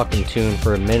fucking tune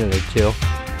for a minute or two.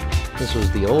 This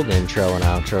was the old intro and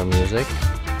outro music.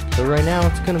 So right now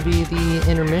it's gonna be the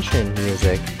intermission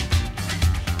music.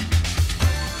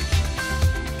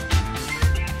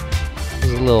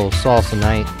 This is a little salsa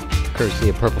night, courtesy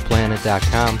of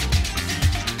purpleplanet.com.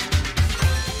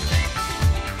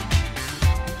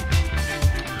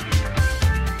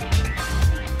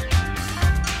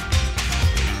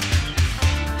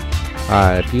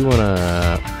 Alright, if you want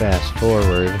to fast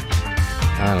forward,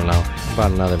 I don't know,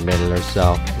 about another minute or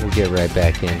so, we'll get right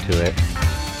back into it.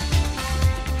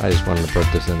 I just wanted to put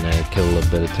this in there, kill a little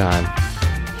bit of time,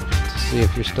 to see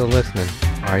if you're still listening.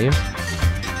 Are you?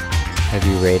 Have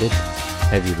you rated?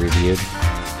 Have you reviewed?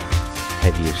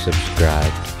 Have you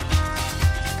subscribed?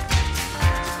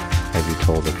 Have you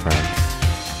told a friend?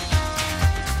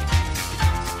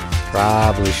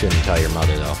 Probably shouldn't tell your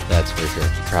mother though, that's for sure.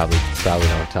 Probably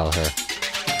don't tell her.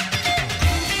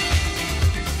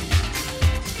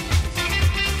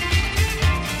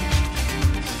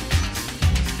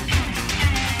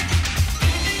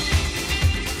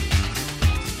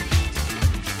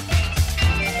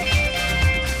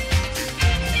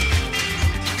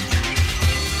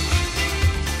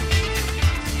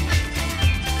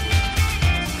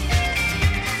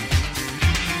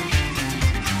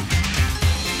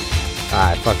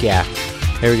 Alright, fuck yeah.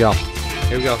 Here we go.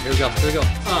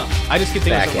 I just keep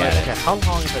thinking Back so at much. it. Okay, how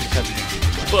long have I just had to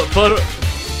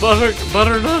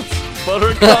butternuts?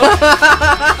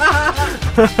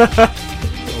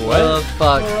 What the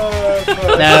fuck?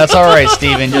 No, that's all right,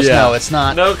 Steven. Just know it's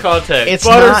not. No context. It's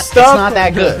not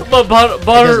that good. It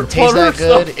doesn't taste that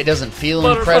good. It doesn't feel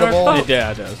incredible.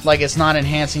 Yeah, it does. Like it's not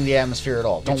enhancing the atmosphere at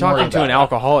all. You're Don't worry talking to about an it.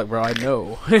 alcoholic, bro. I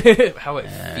know how it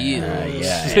feels.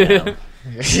 Yeah,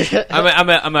 I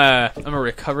know. I'm a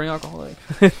recovering alcoholic.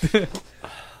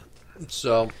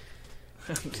 So,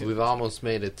 we've almost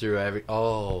made it through every...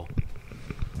 Oh.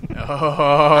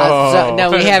 Oh, So,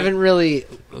 no, we haven't really...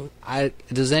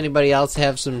 does anybody else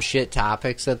have some shit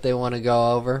topics that they want to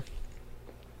go over?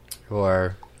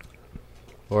 Or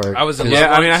I was. I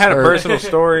had a personal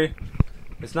story.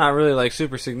 It's not really like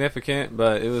super significant,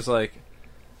 but it was like,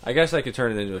 I guess I could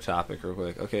turn it into a topic real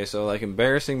quick. Okay, so like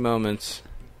embarrassing moments.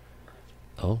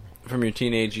 Oh. From your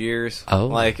teenage years. Oh.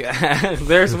 Like,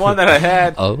 there's one that I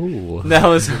had. Oh. That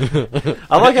was.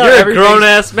 I like how you're a grown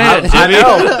ass man. I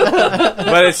know,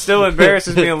 but it still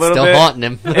embarrasses me a little still bit. Still haunting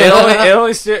him.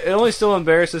 It only still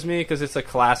embarrasses me because it's a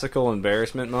classical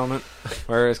embarrassment moment,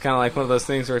 where it's kind of like one of those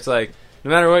things where it's like, no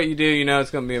matter what you do, you know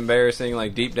it's going to be embarrassing,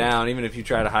 like deep down, even if you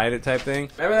try to hide it type thing.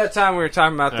 Remember that time we were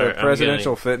talking about the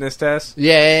presidential fitness test?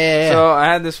 Yeah. So I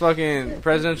had this fucking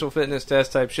presidential fitness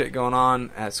test type shit going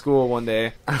on at school one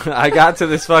day. I got to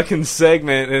this fucking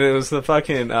segment, and it was the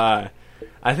fucking, I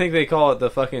think they call it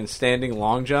the fucking standing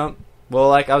long jump. Well,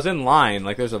 like, I was in line.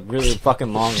 Like, there's a really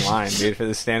fucking long line, dude, for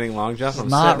the standing long jump. I'm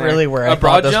not really where I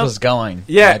thought this was going.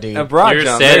 Yeah, dude. a broad Your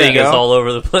jump. setting is all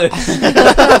over the place.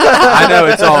 I know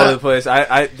it's all over the place.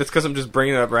 That's because I'm just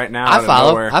bringing it up right now. I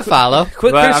follow.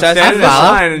 Quit criticizing. I'm standing in this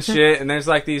line and shit, and there's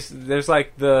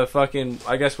like the fucking,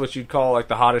 I guess what you'd call like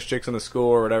the hottest chicks in the school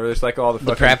or whatever. There's like all the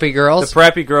fucking preppy girls. The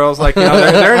preppy girls, like, you know,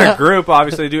 they're in a group.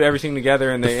 Obviously, they do everything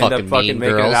together, and they end up fucking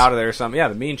making it out of there or something. Yeah,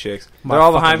 the mean chicks. They're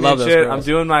all behind me and shit. I'm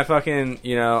doing my fucking,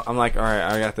 you know, I'm like, all right,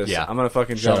 I got this. Yeah. I'm gonna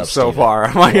fucking jump so far.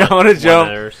 I'm like, I'm gonna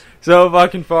jump so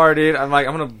fucking far, dude. I'm like,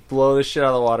 I'm gonna blow this shit out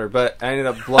of the water. But I ended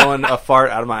up blowing a fart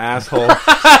out of my asshole. As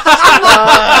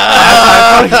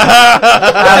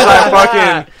I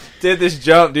fucking did this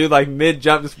jump, dude, like mid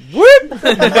jump, just whoop,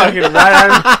 fucking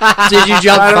right. Did you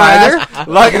jump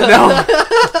farther? Like no,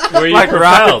 Were you like propelled?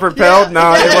 rocket propelled?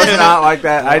 No, it was not like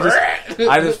that. I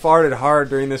just farted hard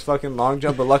during this fucking long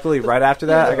jump, but luckily right after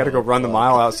that, I got to go run the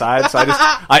mile outside, so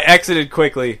I exited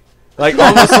quickly. Like,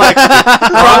 almost like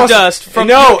crop dust from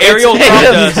aerial crop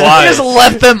dust. You just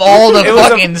left them all to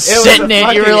fucking sit in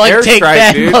it. You were like, take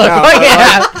that, dude.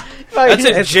 yeah. That's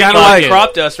a genuine like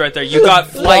crop dust right there. You got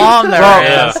flight.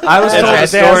 I was told a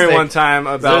story one time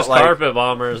about there's like carpet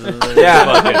bombers. And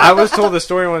I was told a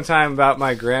story one time about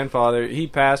my grandfather. He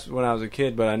passed when I was a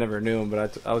kid, but I never knew him.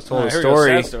 But I was told a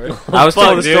story. I was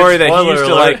told a story that he used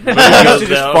to like he used to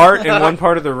just fart in one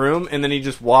part of the room and then he'd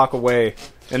just walk away.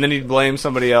 And then he'd blame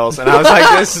somebody else, and I was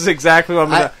like, "This is exactly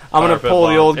what I'm gonna pull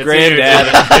the old granddad.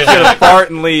 He's gonna fart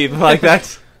and leave like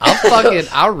that's."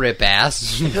 I'll rip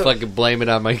ass. Fucking blame it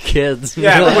on my kids.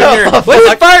 Yeah, like, what are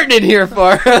you farting in here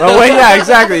for? Well, yeah,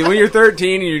 exactly. When you're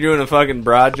 13 and you're doing a fucking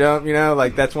broad jump, you know,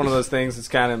 like that's one of those things that's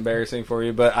kind of embarrassing for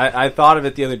you. But I thought of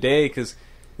it the other day because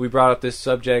we brought up this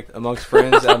subject amongst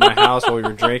friends at my house while we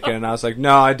were drinking, and I was like,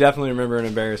 no, I definitely remember an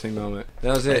embarrassing moment.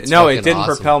 That was it. That's no, it didn't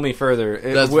awesome. propel me further.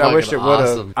 I wish it would have.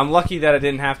 Awesome. I'm lucky that I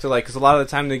didn't have to, like, because a lot of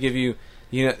the time they give you,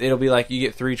 you know, it'll be like you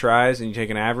get 3 tries and you take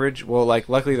an average. Well, like,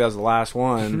 luckily that was the last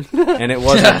one, and it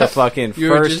wasn't the fucking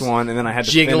first one, and then I had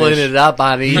to jiggling finish. it up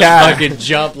on each fucking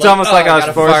jump. It's almost like I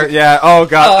was forced. Yeah. Oh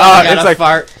god. It's like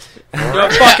fart.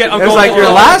 Fuck it, it's like your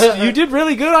last. You did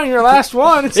really good on your last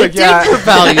one. It's like, yeah,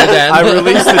 propel you then. I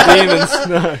released the demons.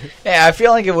 Yeah, I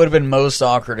feel like it would have been most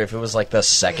awkward if it was like the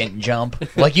second jump.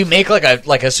 Like you make like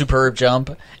a superb jump,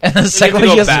 and the second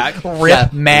one you just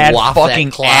rip mad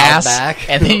fucking ass, back.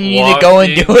 And then you need to go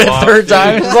and do it a third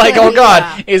time. It's like, oh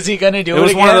god, is he gonna do it? It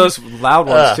was again? one of those loud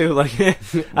ones too. Like,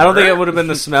 I don't think it would have been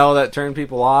the smell that turned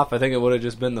people off. I think it would have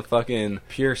just been the fucking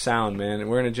pure sound, man. And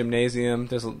we're in a gymnasium.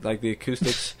 There's like the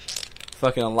acoustics.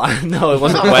 Fucking alive. No, it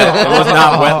wasn't wet. It was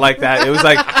not wet like that. It was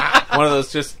like one of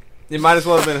those just. It might as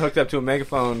well have been hooked up to a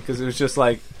megaphone because it was just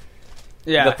like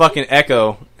the fucking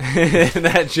echo in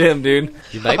that gym, dude.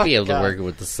 You might be able to work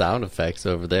with the sound effects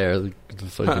over there. The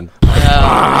fucking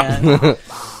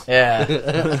yeah.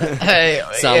 Hey,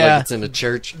 sound like it's in a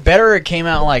church. Better it came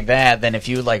out like that than if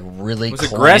you like really was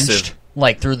clenched. Aggressive.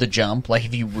 Like through the jump, like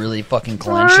if you really fucking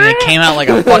clenched and it came out like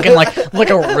a fucking like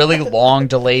a really long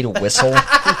delayed whistle, you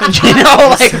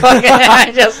know, like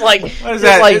fucking just like what is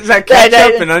that? Like, is that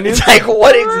ketchup and onions? It's like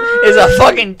what is a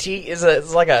fucking tea?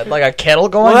 It's like a kettle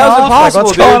going that was off? impossible, like,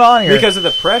 what's dude, going on here? because of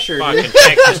the pressure. Fucking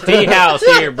Texas tea house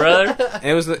here, brother.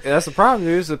 That's the problem,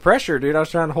 dude. It was the pressure, dude. I was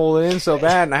trying to hold it in so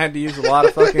bad, and I had to use a lot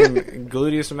of fucking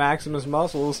gluteus maximus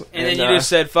muscles. And then you just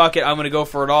said, "Fuck it, I'm gonna go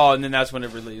for it all," and then that's when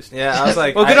it released. Yeah, I was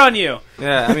like, "Well, good on you."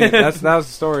 Yeah, I mean that was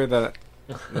the story that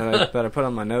I put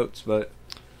on my notes, but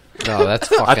no, that's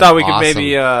fucking I thought we could awesome.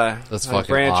 maybe that's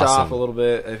fucking branch awesome. off a little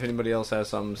bit if anybody else has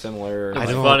something similar.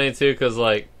 It's funny too because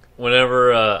like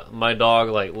whenever my dog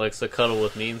like likes to cuddle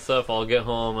with me and stuff, I'll get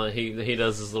home. He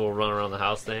does this little run around the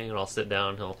house thing, and I'll sit down.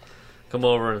 And he'll come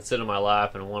over and sit in my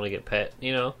lap and want to get pet.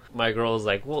 You know, my girl's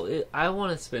like, "Well, I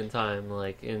want to spend time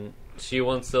like in." she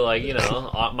wants to, like,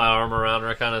 my arm around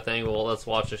her kind of thing. Well, let's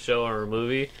watch a show or a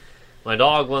movie. My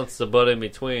dog wants to butt in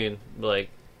between. Like,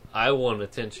 I want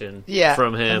attention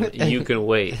from him. You can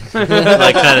wait,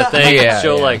 like kind of thing. Yeah,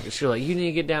 she'll like you need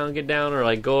to get down, or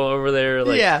like go over there.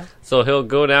 Like, so he'll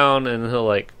go down and he'll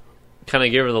like kind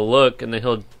of give her the look, and then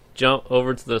he'll jump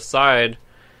over to the side,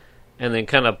 and then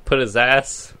kind of put his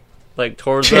ass like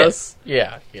towards us.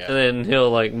 Yeah. And then he'll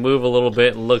like move a little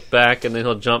bit and look back, and then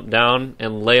he'll jump down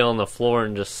and lay on the floor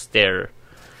and just stare.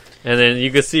 And then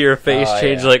you can see her face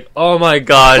change, like, oh my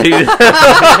god.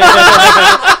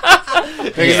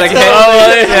 He's like,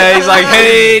 hey, he's like,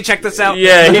 hey, check this out.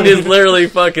 Yeah, he just literally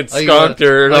fucking skunked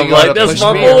her, and I'm like, that's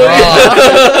my boy.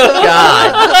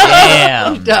 God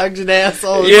damn. Dog's an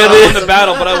asshole. Yeah, I won the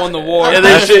battle, but I won the war. And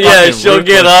then she'll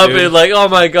get up and like, oh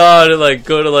my god, and like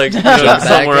go to like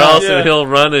somewhere else, and he'll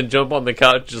run and jump on the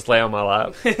couch, and just lay on my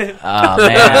lap. Oh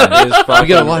man, we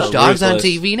gotta watch dogs on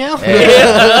TV now.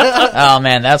 Oh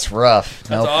man, that's rough.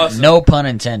 That's awesome. No pun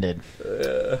intended.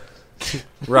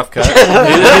 Rough cut.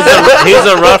 He's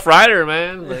a rough rider,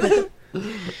 man.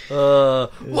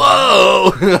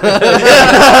 Whoa!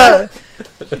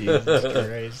 Jesus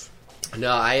Christ.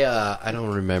 No, I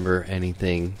don't remember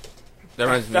anything.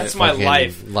 That's my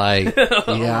life. Like,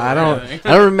 I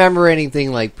don't remember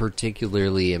anything like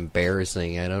particularly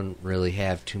embarrassing. I don't really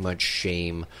have too much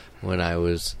shame when I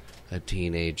was a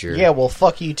teenager. Yeah, well,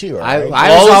 fuck you too. Right? I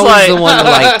was always the one to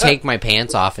like take my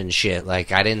pants off and shit.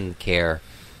 Like, I didn't care.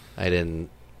 I didn't,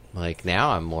 like,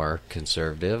 now I'm more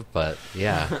conservative, but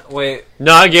yeah. Wait.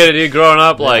 No, I get it, dude. Growing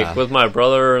up, like, with my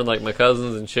brother and, like, my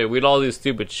cousins and shit, we'd all do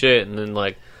stupid shit and then,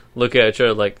 like, look at each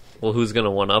other like, well, who's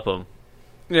gonna one-up them?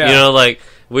 Yeah. You know, like,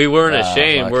 we weren't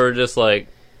ashamed. Fuck. We were just like,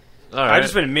 all right. I've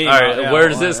just been mean. All right,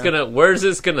 where's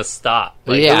this gonna stop?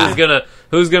 Like,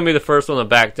 who's gonna be the first one to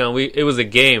back down? It was a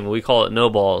game. We call it no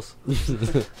balls.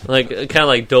 Like, kind of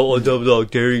like double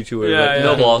dog dare you to it.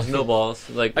 No balls.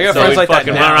 Like, I got friends like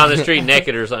fucking that run around the street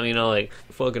naked or something. You know, like,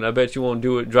 fucking, I bet you won't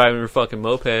do it driving your fucking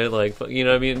moped. Like, you know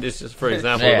what I mean? It's just for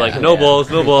example, no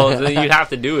balls, and then you'd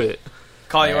have to do it.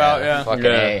 Call you out,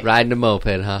 Riding a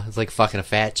moped, huh? It's like fucking a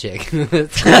fat chick.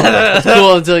 It's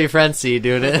cool until your friends see you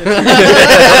doing it.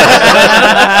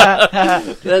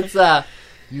 That's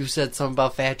you said something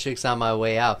about fat chicks on my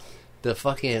way out. I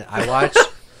watched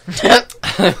the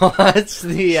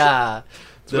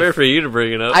it's weird for you to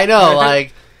bring it up. I know,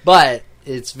 like, but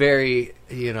it's very,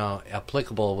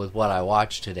 applicable with what I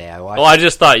watched today. I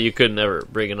just thought you could never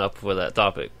bring it up with that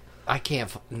topic. I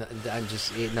can't.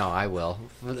 I will.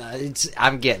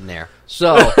 I'm getting there.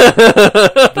 So,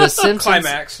 the Simpsons.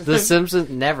 Climax. The Simpsons,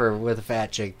 never with a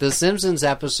fat chick. The Simpsons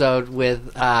episode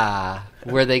with,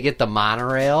 where they get the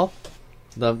monorail.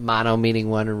 The mono meaning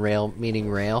one and rail meaning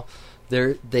rail.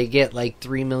 They get like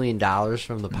 $3 million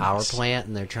from the power plant,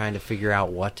 and they're trying to figure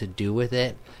out what to do with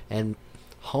it. And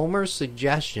Homer's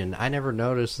suggestion, I never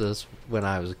noticed this when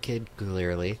I was a kid,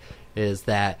 clearly, is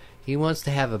that he wants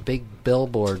to have a big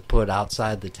billboard put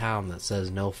outside the town that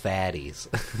says "No fatties."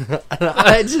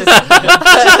 I just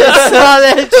saw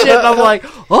that shit, and I'm like,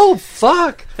 "Oh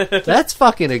fuck, that's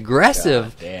fucking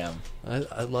aggressive." God damn,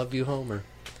 I love you, Homer.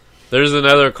 There's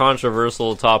another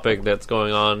controversial topic that's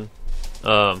going on.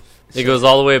 It goes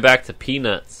all the way back to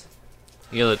Peanuts.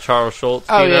 You know, the Charles Schultz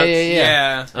Peanuts?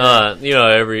 Yeah.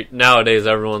 Nowadays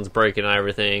everyone's breaking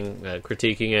everything,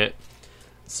 critiquing it.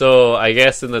 So I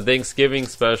guess in the Thanksgiving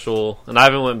special, and I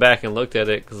haven't went back and looked at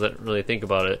it because I didn't really think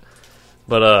about it,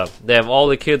 but they have all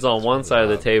the kids on one side of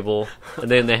the table,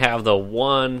 and then they have the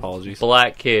one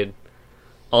black kid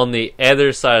on the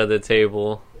other side of the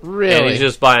table. Really? And he's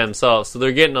just by himself. So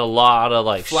they're getting a lot of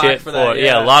like flack shit for that, it.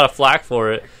 Yeah, a lot of flack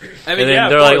for it. I mean, and then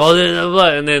they're like, well,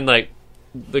 and then like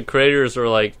the creators are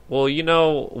like, well, you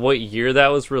know what year that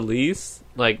was released?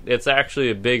 Like, it's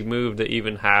actually a big move to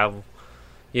even have,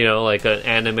 like an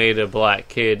animated black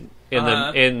kid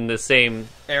in the same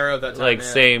era of that time,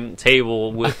 same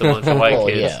table with a bunch of white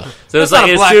kids. Yeah. So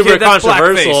it's super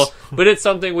controversial, but it's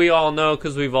something we all know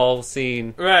because we've all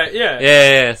seen. Right? Yeah.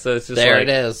 Yeah. So it's just there it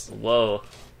is. Whoa.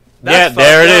 That's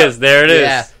there it is. There it is.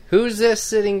 Yeah. Who's this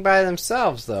sitting by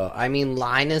themselves though? I mean,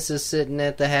 Linus is sitting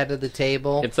at the head of the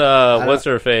table. It's what's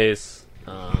her face?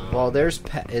 Well,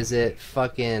 is it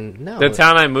fucking no? The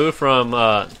town I moved from,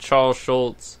 Charles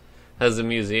Schultz has a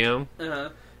museum.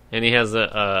 And he has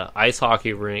a ice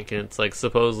hockey rink, and it's like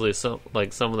supposedly some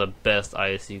of the best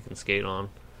ice you can skate on.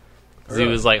 Really? He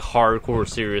was like hardcore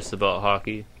serious about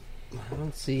hockey. I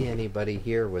don't see anybody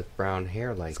here with brown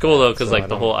hair like. It's cool that, though, because like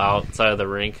the whole outside of the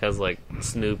rink has like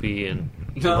Snoopy and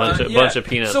a bunch of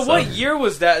peanuts. So what year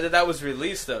was that was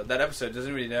released though? That episode,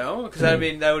 doesn't anybody know? Because I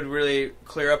mean, that would really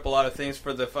clear up a lot of things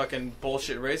for the fucking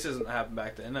bullshit racism that happened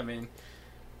back then. I mean,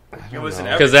 it was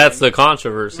because that's the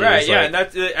controversy, right? Yeah, and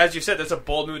that's, as you said, that's a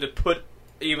bold move to put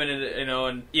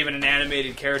even even an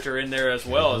animated character in there as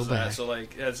well as that. So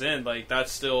like, that's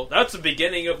the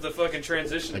beginning of the fucking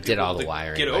transition. I did all the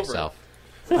wiring myself.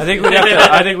 I think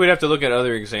we'd have to look at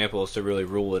other examples to really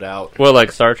rule it out. Well,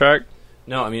 like Star Trek.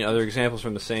 No, I mean other examples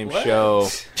from the same show.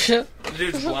 The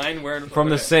dude's blind wearing from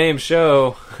the same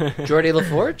show. Geordie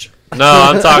LaForge? No,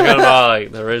 I'm talking about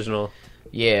like the original.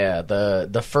 Yeah,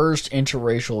 the first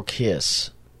interracial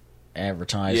kiss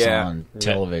advertised on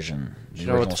television.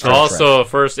 Also,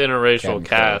 first interracial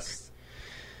cast.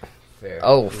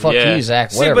 Oh, fuck you,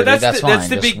 Zach. Whatever, but that's fine.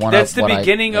 That's the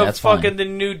beginning of fucking the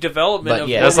new development of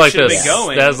where we should be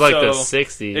going. That's like the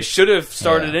 60s. It should have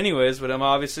started anyways, but I'm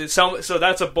obviously... So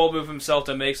that's a bold move himself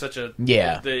to make such a...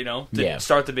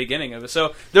 start the beginning of it.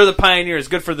 So they're the pioneers.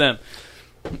 Good for them.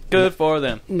 Good for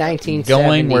them. 1973.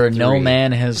 Going where no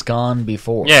man has gone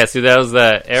before. Yeah, see, that was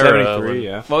that era. 73,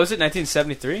 yeah. What was it,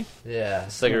 1973? Yeah.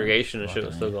 Segregation and shit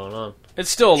was still going on.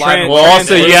 It's still alive. Well,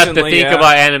 also, you have to think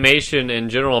about animation in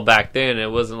general back then.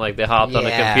 It wasn't like they hopped on a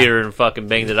computer and fucking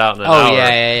banged it out in an hour.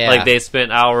 Yeah. Like, they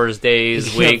spent hours,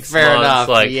 days, weeks, months. Enough.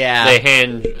 Like, they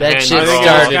hand shit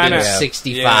started in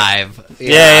 65.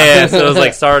 Yeah. So it was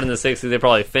like started in the 60s. They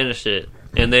probably finished it.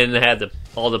 And then they had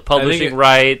all the publishing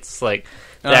rights, like...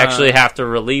 They actually have to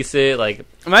release it. Like,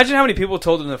 imagine how many people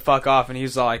told him to fuck off, and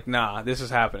he's like, "Nah, this is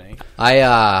happening."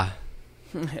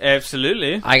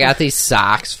 Absolutely. I got these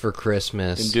socks for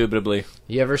Christmas. Indubitably.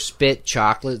 You ever spit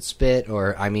chocolate spit,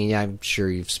 or I mean, I'm sure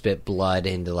you've spit blood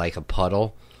into like a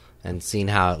puddle, and seen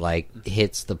how it like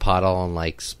hits the puddle and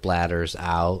like splatters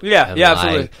out. Yeah,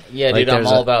 absolutely. Yeah, dude, I'm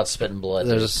all about spitting blood.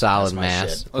 There's a solid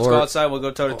mass. Let's go outside. We'll go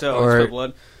toe to toe. Let's spit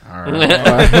blood.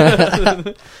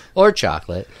 Or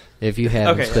chocolate. If you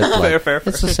haven't spit blood, fair.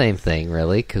 It's the same thing,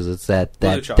 really, because it's that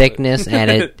thickness and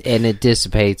it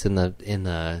dissipates in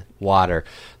the water.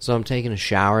 So I'm taking a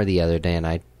shower the other day, and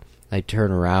I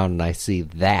turn around and I see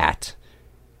that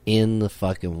in the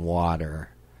fucking water,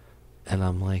 and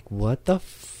I'm like, what the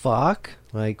fuck?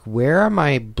 Like, where am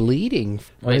I bleeding?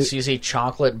 Wait, so you see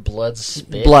chocolate blood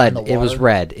spit? Blood. It was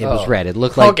red. It was red. It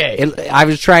looked like... I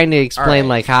was trying to explain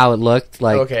like how it looked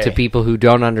like to people who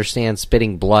don't understand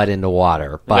spitting blood into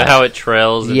water. But how it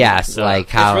trails. Yes, like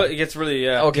how... It gets really...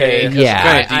 Okay.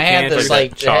 Yeah. I had this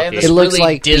like... It looks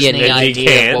like Disney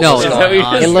idea. No,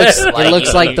 it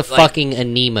looks like the fucking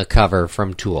Anima cover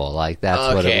from Tool. Like,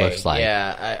 that's what it looks like.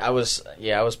 Yeah, I was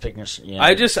picking...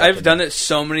 I've done it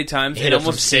so many times. Hit up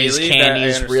some See's candies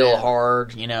real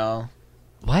hard, you know.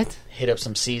 What? Hit up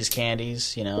some See's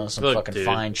candies, you know, some fucking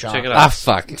fine chocolate. Check it out.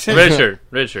 Fuck.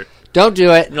 Richard. Don't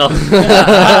do it. No.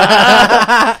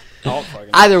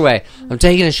 Either way, I'm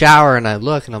taking a shower and I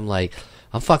look and I'm like,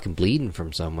 I'm fucking bleeding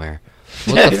from somewhere.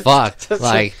 What the fuck?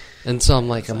 Like, and so I'm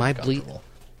like, am I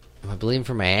bleeding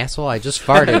from my asshole? I just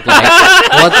farted.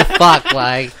 Like, what the fuck?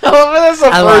 Like, that's the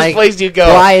first place you go.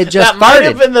 Well, I had just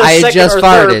farted. I had just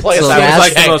farted. So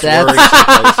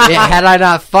had I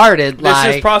not farted,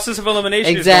 this is process of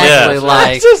elimination. Exactly.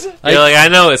 You're like, I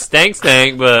know it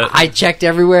stank, but I checked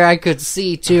everywhere I could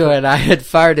see too, and I had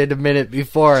farted a minute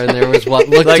before, and there was what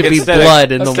looked to be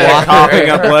blood in the water. Coughing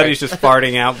up blood, he's just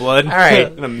farting out blood. All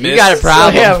right, you got a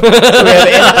problem.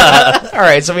 All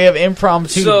right, so we have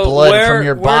impromptu blood from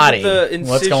your body. The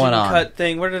what's going on? Cut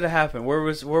thing. Where did it happen? Where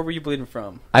were you bleeding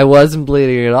from? I wasn't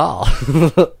bleeding at all.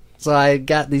 So I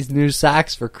got these new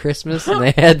socks for Christmas, and they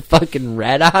had fucking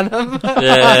red on them.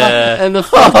 Yeah. And the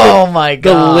my god,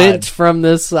 the lint from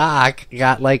this sock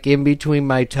got like in between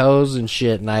my toes and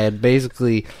shit. And I had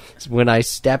basically, when I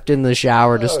stepped in the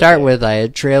shower to start with, I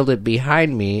had trailed it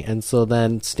behind me, and so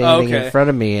then standing in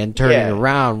front of me and turning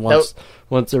around once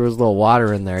there was a little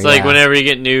water in there. It's like whenever you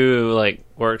get new like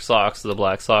work socks, the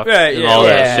black socks, right, and all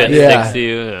that shit sticks to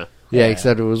you. Yeah,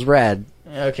 except it was red.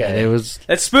 Okay, and it was.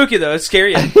 That's spooky though. It's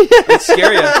scary. It's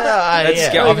scary. That's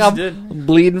scary. Like I'm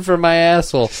bleeding from my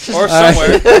asshole, or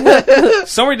somewhere.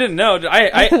 Somewhere you didn't know. Dude,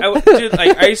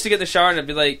 I used to get in the shower and it'd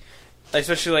be like,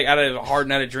 especially like out of a hard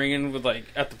night of drinking with like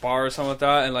at the bar or something like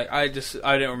that, and like I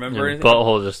didn't remember anything.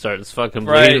 Butthole just starts fucking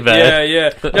bleeding back.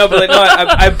 Yeah. No, but like no,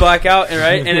 I black out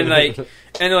and then I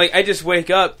just wake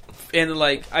up and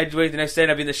like I'd wake the next day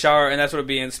and I'd be in the shower and that's what I'd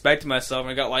be inspecting myself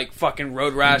and I got like fucking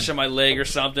road rash on my leg or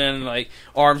something and like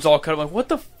arms all cut. I'm like, what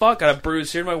the fuck? Got a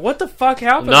bruise here. I'm like, what the fuck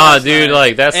happened? Nah, dude, night?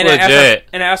 Like that's legit.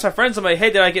 I asked my friends, I'm like, hey,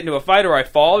 did I get into a fight or I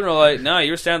fall? And they're like, no,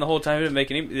 you were standing the whole time. You didn't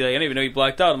make any. Like, I didn't even know you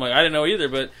blacked out. I'm like, I didn't know either,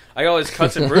 but I got all these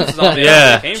cuts and bruises on me.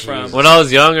 Yeah, where they came from. When I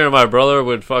was younger, my brother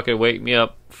would fucking wake me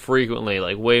up frequently,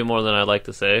 like way more than I'd like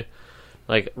to say.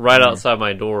 Like, right outside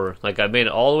my door. Like, I made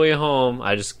it all the way home.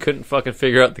 I just couldn't fucking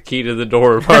figure out the key to the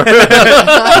door part.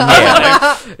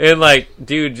 And, like,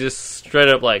 dude, just straight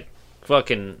up, like,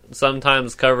 fucking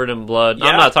sometimes covered in blood. Yeah.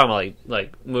 I'm not talking about,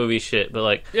 like movie shit, but,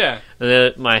 like... Yeah. And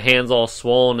then my hands all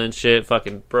swollen and shit,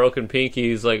 fucking broken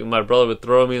pinkies. Like, my brother would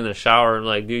throw me in the shower and,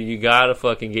 like, dude, you gotta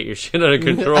fucking get your shit under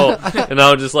control. And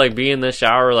I would just, like, be in the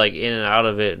shower, like, in and out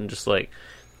of it and just, like...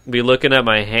 be looking at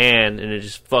my hand and it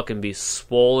just fucking be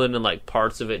swollen and like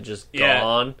parts of it just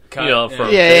gone, from fist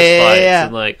fights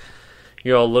and like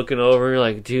you're all looking over and you're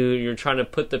like, dude, you're trying to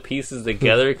put the pieces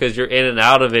together because you're in and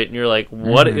out of it and you're like,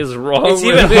 what is wrong with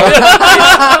it?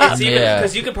 It's even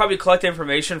because you could probably collect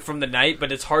information from the night,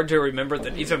 but it's hard to remember.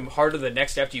 That even harder the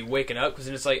next after you waking up because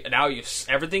it's like now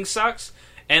everything sucks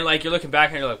and like you're looking back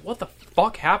and you're like, what the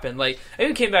fuck happened? Like I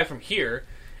even came back from here.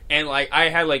 And, like, I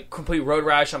had, like, complete road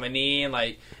rash on my knee and,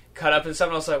 like, cut up and stuff.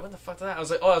 And I was like, what the fuck is that? I was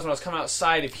like, oh, that's when I was coming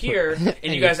outside of here.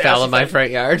 And you guys fell in my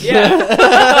front yard? Yeah. Oh,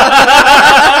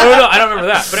 no, I don't remember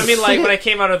that. But, I mean, like, when I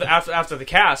came out of after the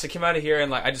cast, I came out of here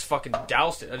and, like, I just fucking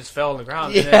doused it. I just fell on the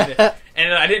ground. Yeah.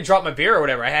 And I didn't drop my beer or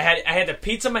whatever. I had the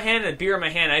pizza in my hand and the beer in my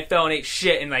hand. And I fell and ate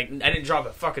shit. And, like, I didn't drop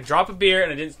a fucking drop of beer.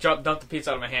 And I didn't dump the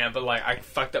pizza out of my hand. But, like, I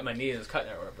fucked up my knee and it was cutting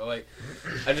everywhere. But, like,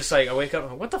 I just, like, I wake up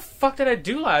and I'm like, what the fuck did I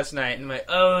do last night? And I'm like,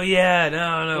 oh, yeah, no,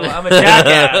 I'm a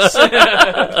jackass.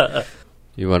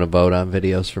 You want to vote on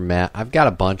videos from Matt? I've got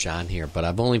a bunch on here, but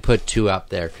I've only put 2 up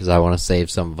there because I want to save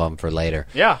some of them for later.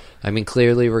 Yeah. I mean,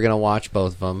 clearly we're going to watch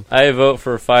both of them. I vote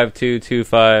for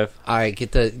 5225. All right,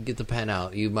 get the pen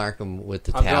out. You mark them with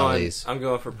the tallies. I'm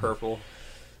going for purple.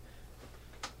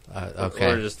 Okay.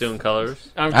 We're just doing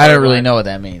colors. I don't really know what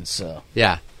that means, so.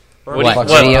 Yeah. What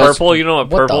purple? You know what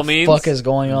purple means? What the fuck is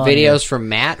going on? Videos from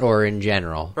Matt or in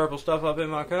general? Purple stuff up in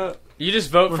my cup. You just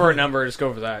vote for a number. Just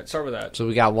go for that. Start with that. So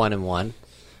we got 1 and 1.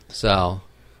 So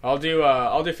I'll do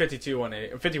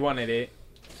 5188.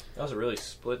 That was a really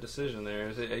split decision there.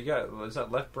 Is that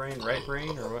left brain, right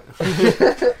brain, or what?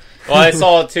 Well, I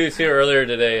saw 2-2 earlier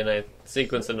today, and I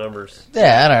sequenced the numbers.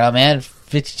 Yeah, I don't know, man.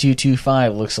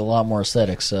 5225 looks a lot more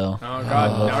aesthetic. So. Oh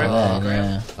God!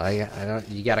 I don't.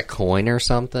 You got a coin or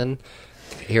something?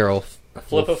 Here,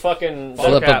 flip a fucking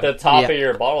flip at the top of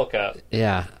your bottle cap.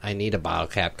 Yeah, I need a bottle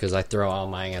cap because I throw all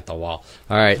mine at the wall.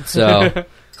 All right, so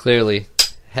clearly.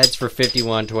 Heads for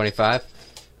 5125.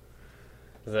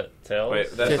 Is that tails? Wait,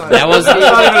 that's not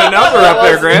even a number up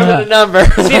there, Graham. Not a number.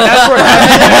 See, that's where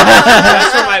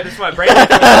my brain is.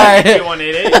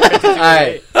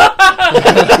 5188.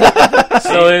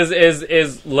 So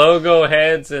is logo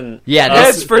heads and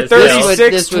heads for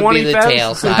 36. Would be the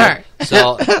tails. All right.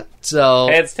 So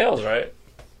heads tails, right?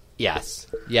 Yes.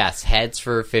 Heads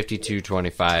for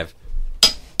 5225.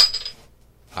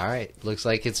 All right, looks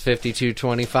like it's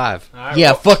 5225. Right,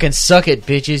 yeah, fucking suck it,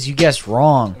 bitches. You guessed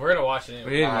wrong. We're gonna watch it.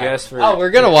 We didn't guess for. Oh, we're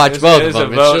gonna watch both of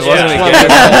them. Which one we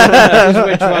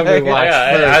watch first.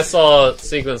 I saw a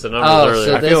sequence of numbers earlier.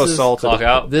 So I feel assaulted. Clock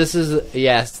out. This is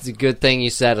it's a good thing you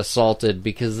said assaulted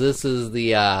because this is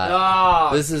the.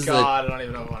 This is God, I don't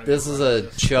even know what this is a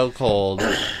chokehold.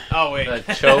 Oh wait, a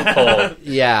chokehold.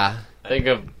 Yeah. Think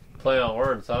of play on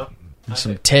words, huh?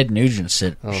 Some Ted Nugent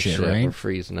shit, shit, right? We're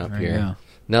freezing up there here.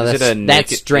 No,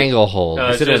 that's stranglehold.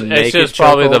 No, it's just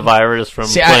probably the virus from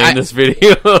playing this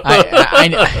video. I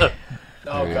know.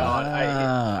 Oh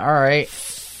God! All right.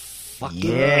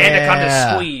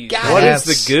 Anaconda squeeze. What is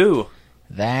the goo?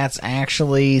 That's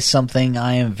actually something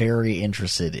I am very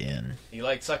interested in. You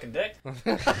like sucking dick?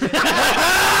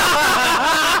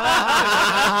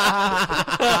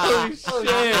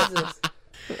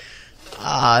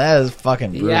 That is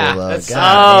fucking brutal, though.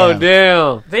 God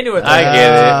damn. They knew what I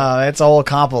get it. It's a whole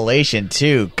compilation,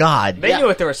 too. God. They knew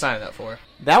what they were signing up for.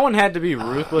 That one had to be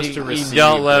ruthless to receive.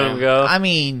 Don't let him go. I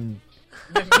mean...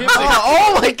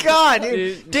 oh my God,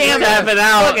 dude. Damn, tap it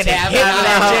out. Fucking tap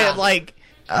that shit, like...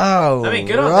 Oh, I mean,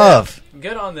 good rough. on them.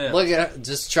 Good on them. Look at her,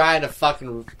 just trying to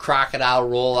fucking crocodile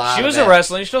roll out. She was a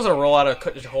wrestling. She doesn't roll out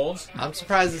of holds. I'm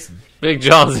surprised this... Big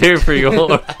John's here for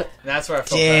you. That's where I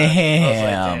felt bad. I was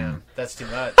like, damn, that's too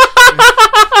much.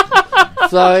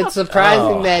 So it's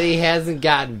surprising that he hasn't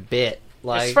gotten bit.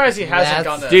 Like, I'm surprised he hasn't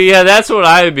gotten that. Dude, yeah, that's what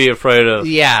I'd be afraid of.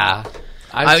 Yeah.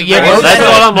 that's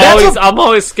what I'm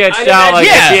always sketched out. Like,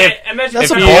 if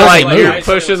you're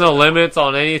pushing the limits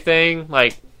on anything,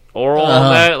 like oral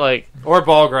on that, like or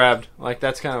ball grabbed. Like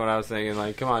that's kind of what I was thinking.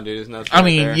 Like, come on, dude, there's nothing. I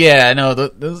mean, yeah, no.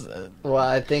 Well,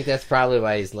 I think that's probably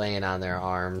why he's laying on their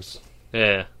arms.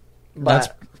 Yeah, that's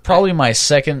probably my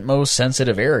second most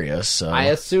sensitive area. So I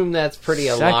assume that's pretty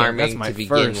alarming to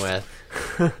begin with.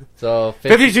 So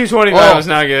 52-25 was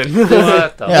not good.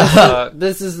 What the fuck?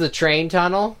 This is the train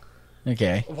tunnel.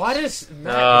 Okay. What is...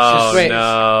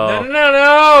 No.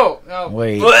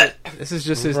 Wait. This is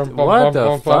just his... What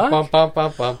the fuck?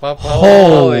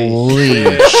 Holy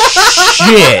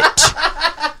shit.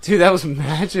 Dude, that was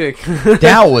magic.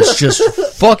 That was just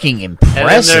fucking impressive. And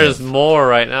then there's more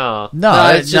right now.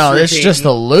 No, it's just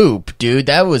a loop, dude.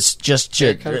 That was just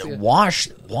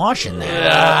washing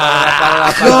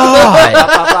that.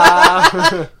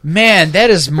 God. Man,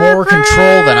 that is more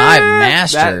control than I've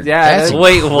mastered. That's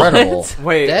incredible. What?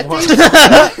 Wait, what?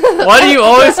 Why do you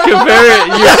always compare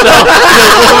yourself to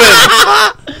a woman?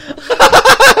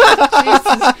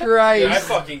 Jesus Christ. Yeah, I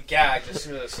fucking gagged as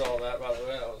soon as I saw that, by the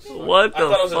way. What the fuck?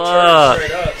 I thought it was a turn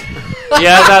straight up.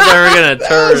 Yeah, I thought they were going to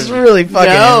turn. That was really fucking...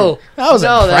 That was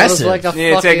impressive. That was like a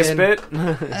fucking... take a spit?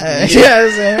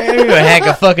 Maybe a heck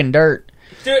of fucking dirt.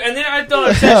 Dude, and then I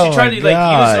thought she tried to use it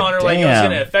on her like it was going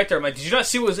to affect her. I'm like, did you not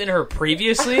see what was in her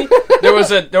previously? There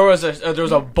was a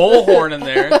bullhorn in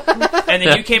there, and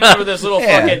then you came out with this little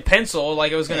fucking pencil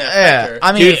like it was going to affect her.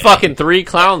 I mean, dude, fucking 3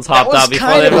 clowns hopped out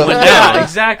before they went down. Yeah,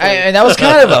 exactly. And that was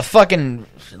kind of a fucking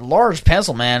large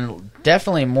pencil, man.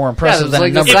 Definitely more impressive than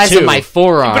like number the size 2. of my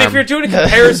forearm. But if you're doing a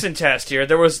comparison test here,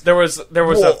 there was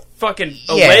a fucking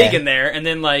leg in there, and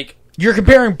then like you're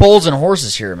comparing bulls and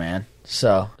horses here, man.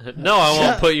 So no, I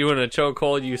won't put you in a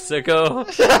chokehold, you sicko.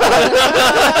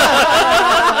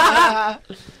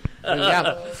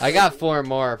 I got 4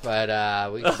 more,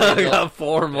 but we can I got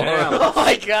 4 more. Oh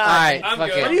my god! All right, I'm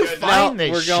fuck good. it. Where do you find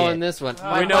this We're shit? going this one.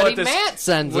 My We know buddy what this- Matt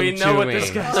sends them We to know what me.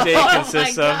 this guy's day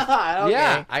consists of. Okay.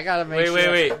 Yeah, I gotta make sure.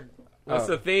 Wait. What's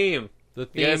the theme? The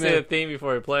You gotta theme say the is... theme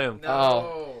before we play them.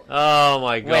 Oh,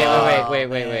 my god. wait.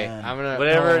 I'm gonna...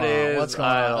 Whatever it is, what's going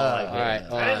I on? don't like All right, it.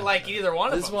 hold I didn't on. like either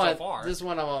one of This them one, so far. this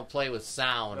one I want to play with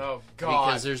sound. Oh god!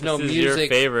 Because there's no This is music. your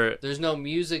favorite. There's no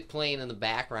music playing in the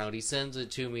background. He sends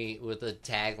it to me with a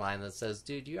tagline that says,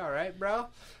 "Dude, you all right, bro?"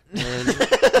 And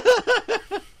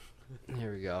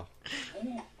here we go.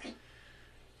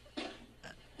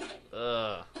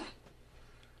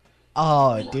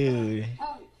 Oh, dude,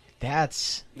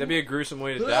 that'd be a gruesome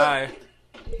way to die.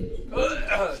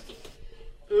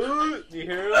 Do you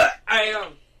hear that? I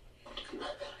am.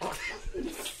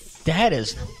 That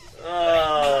is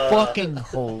fucking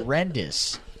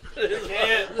horrendous.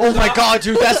 Oh my god,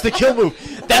 dude, that's the kill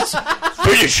move. That's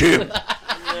finish him.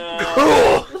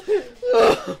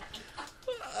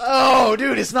 Oh,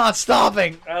 dude, it's not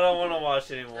stopping. I don't want to watch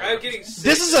anymore. I'm getting sick.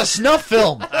 This is a snuff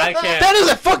film. I can't. That is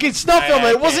a fucking snuff film.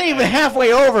 It wasn't even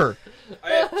halfway over. I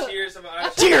have tears in my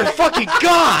eyes. Dear fucking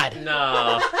god.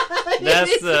 No.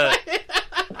 That's the...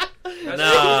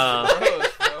 No. Gross,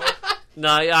 bro. No,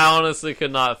 I honestly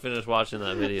could not finish watching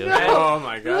that video. Oh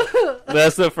my god.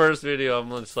 That's the first video I'm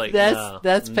just like,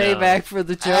 That's payback for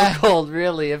the chokehold,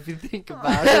 really, if you think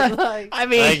about it. Like, I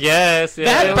mean, I guess, yeah.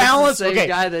 that it was balance. the same Okay,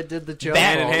 guy that did the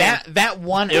chokehold. that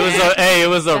one. It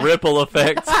was a ripple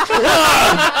effect.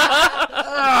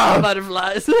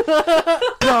 Butterflies.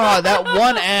 God, that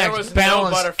one There act was no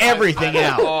balanced butterflies everything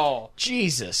at out. all.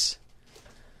 Jesus.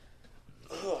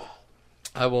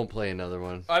 I won't play another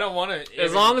one. I don't want to.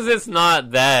 As long as it's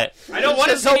not that. I don't want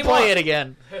to Just don't play it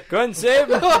again. Go ahead and save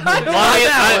it.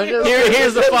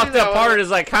 Here's the fucked up part is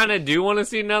I kind of do want to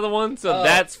see another one, so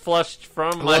that's flushed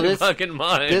from my fucking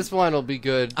mind. This one will be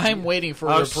good. I'm waiting for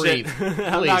a reprieve. I'm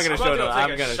not Please. gonna I'm show about it. to I'm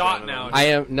take gonna a shot show it. now. I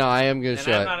am gonna And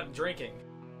show I'm it. not drinking.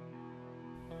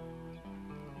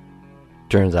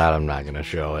 Turns out I'm not gonna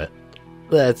show it.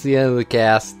 That's the end of the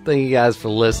cast. Thank you guys for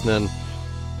listening.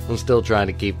 I'm still trying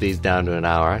to keep these down to an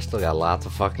hour. I still got lots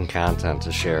of fucking content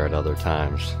to share at other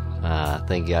times.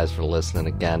 Thank you guys for listening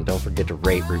again. Don't forget to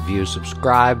rate, review,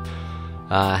 subscribe.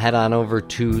 Head on over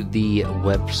to the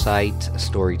website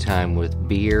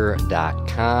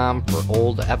storytimewithbeer.com for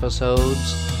old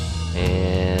episodes.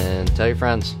 And tell your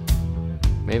friends.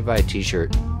 Maybe buy a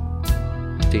t-shirt.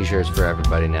 T-shirts for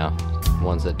everybody now.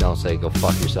 Ones that don't say go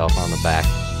fuck yourself on the back.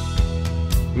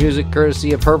 Music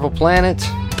courtesy of Purple Planet.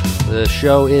 The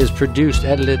show is produced,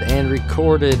 edited, and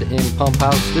recorded in Pump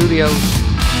House Studios.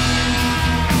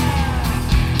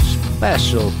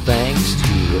 Special thanks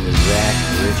to Zach,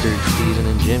 Richard, Steven,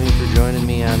 and Jimmy for joining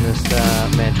me on this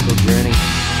magical journey.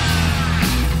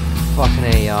 Fucking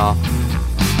A, y'all.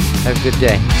 Have a good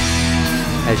day.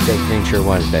 Hashtag Green Shirt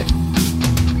Wednesday.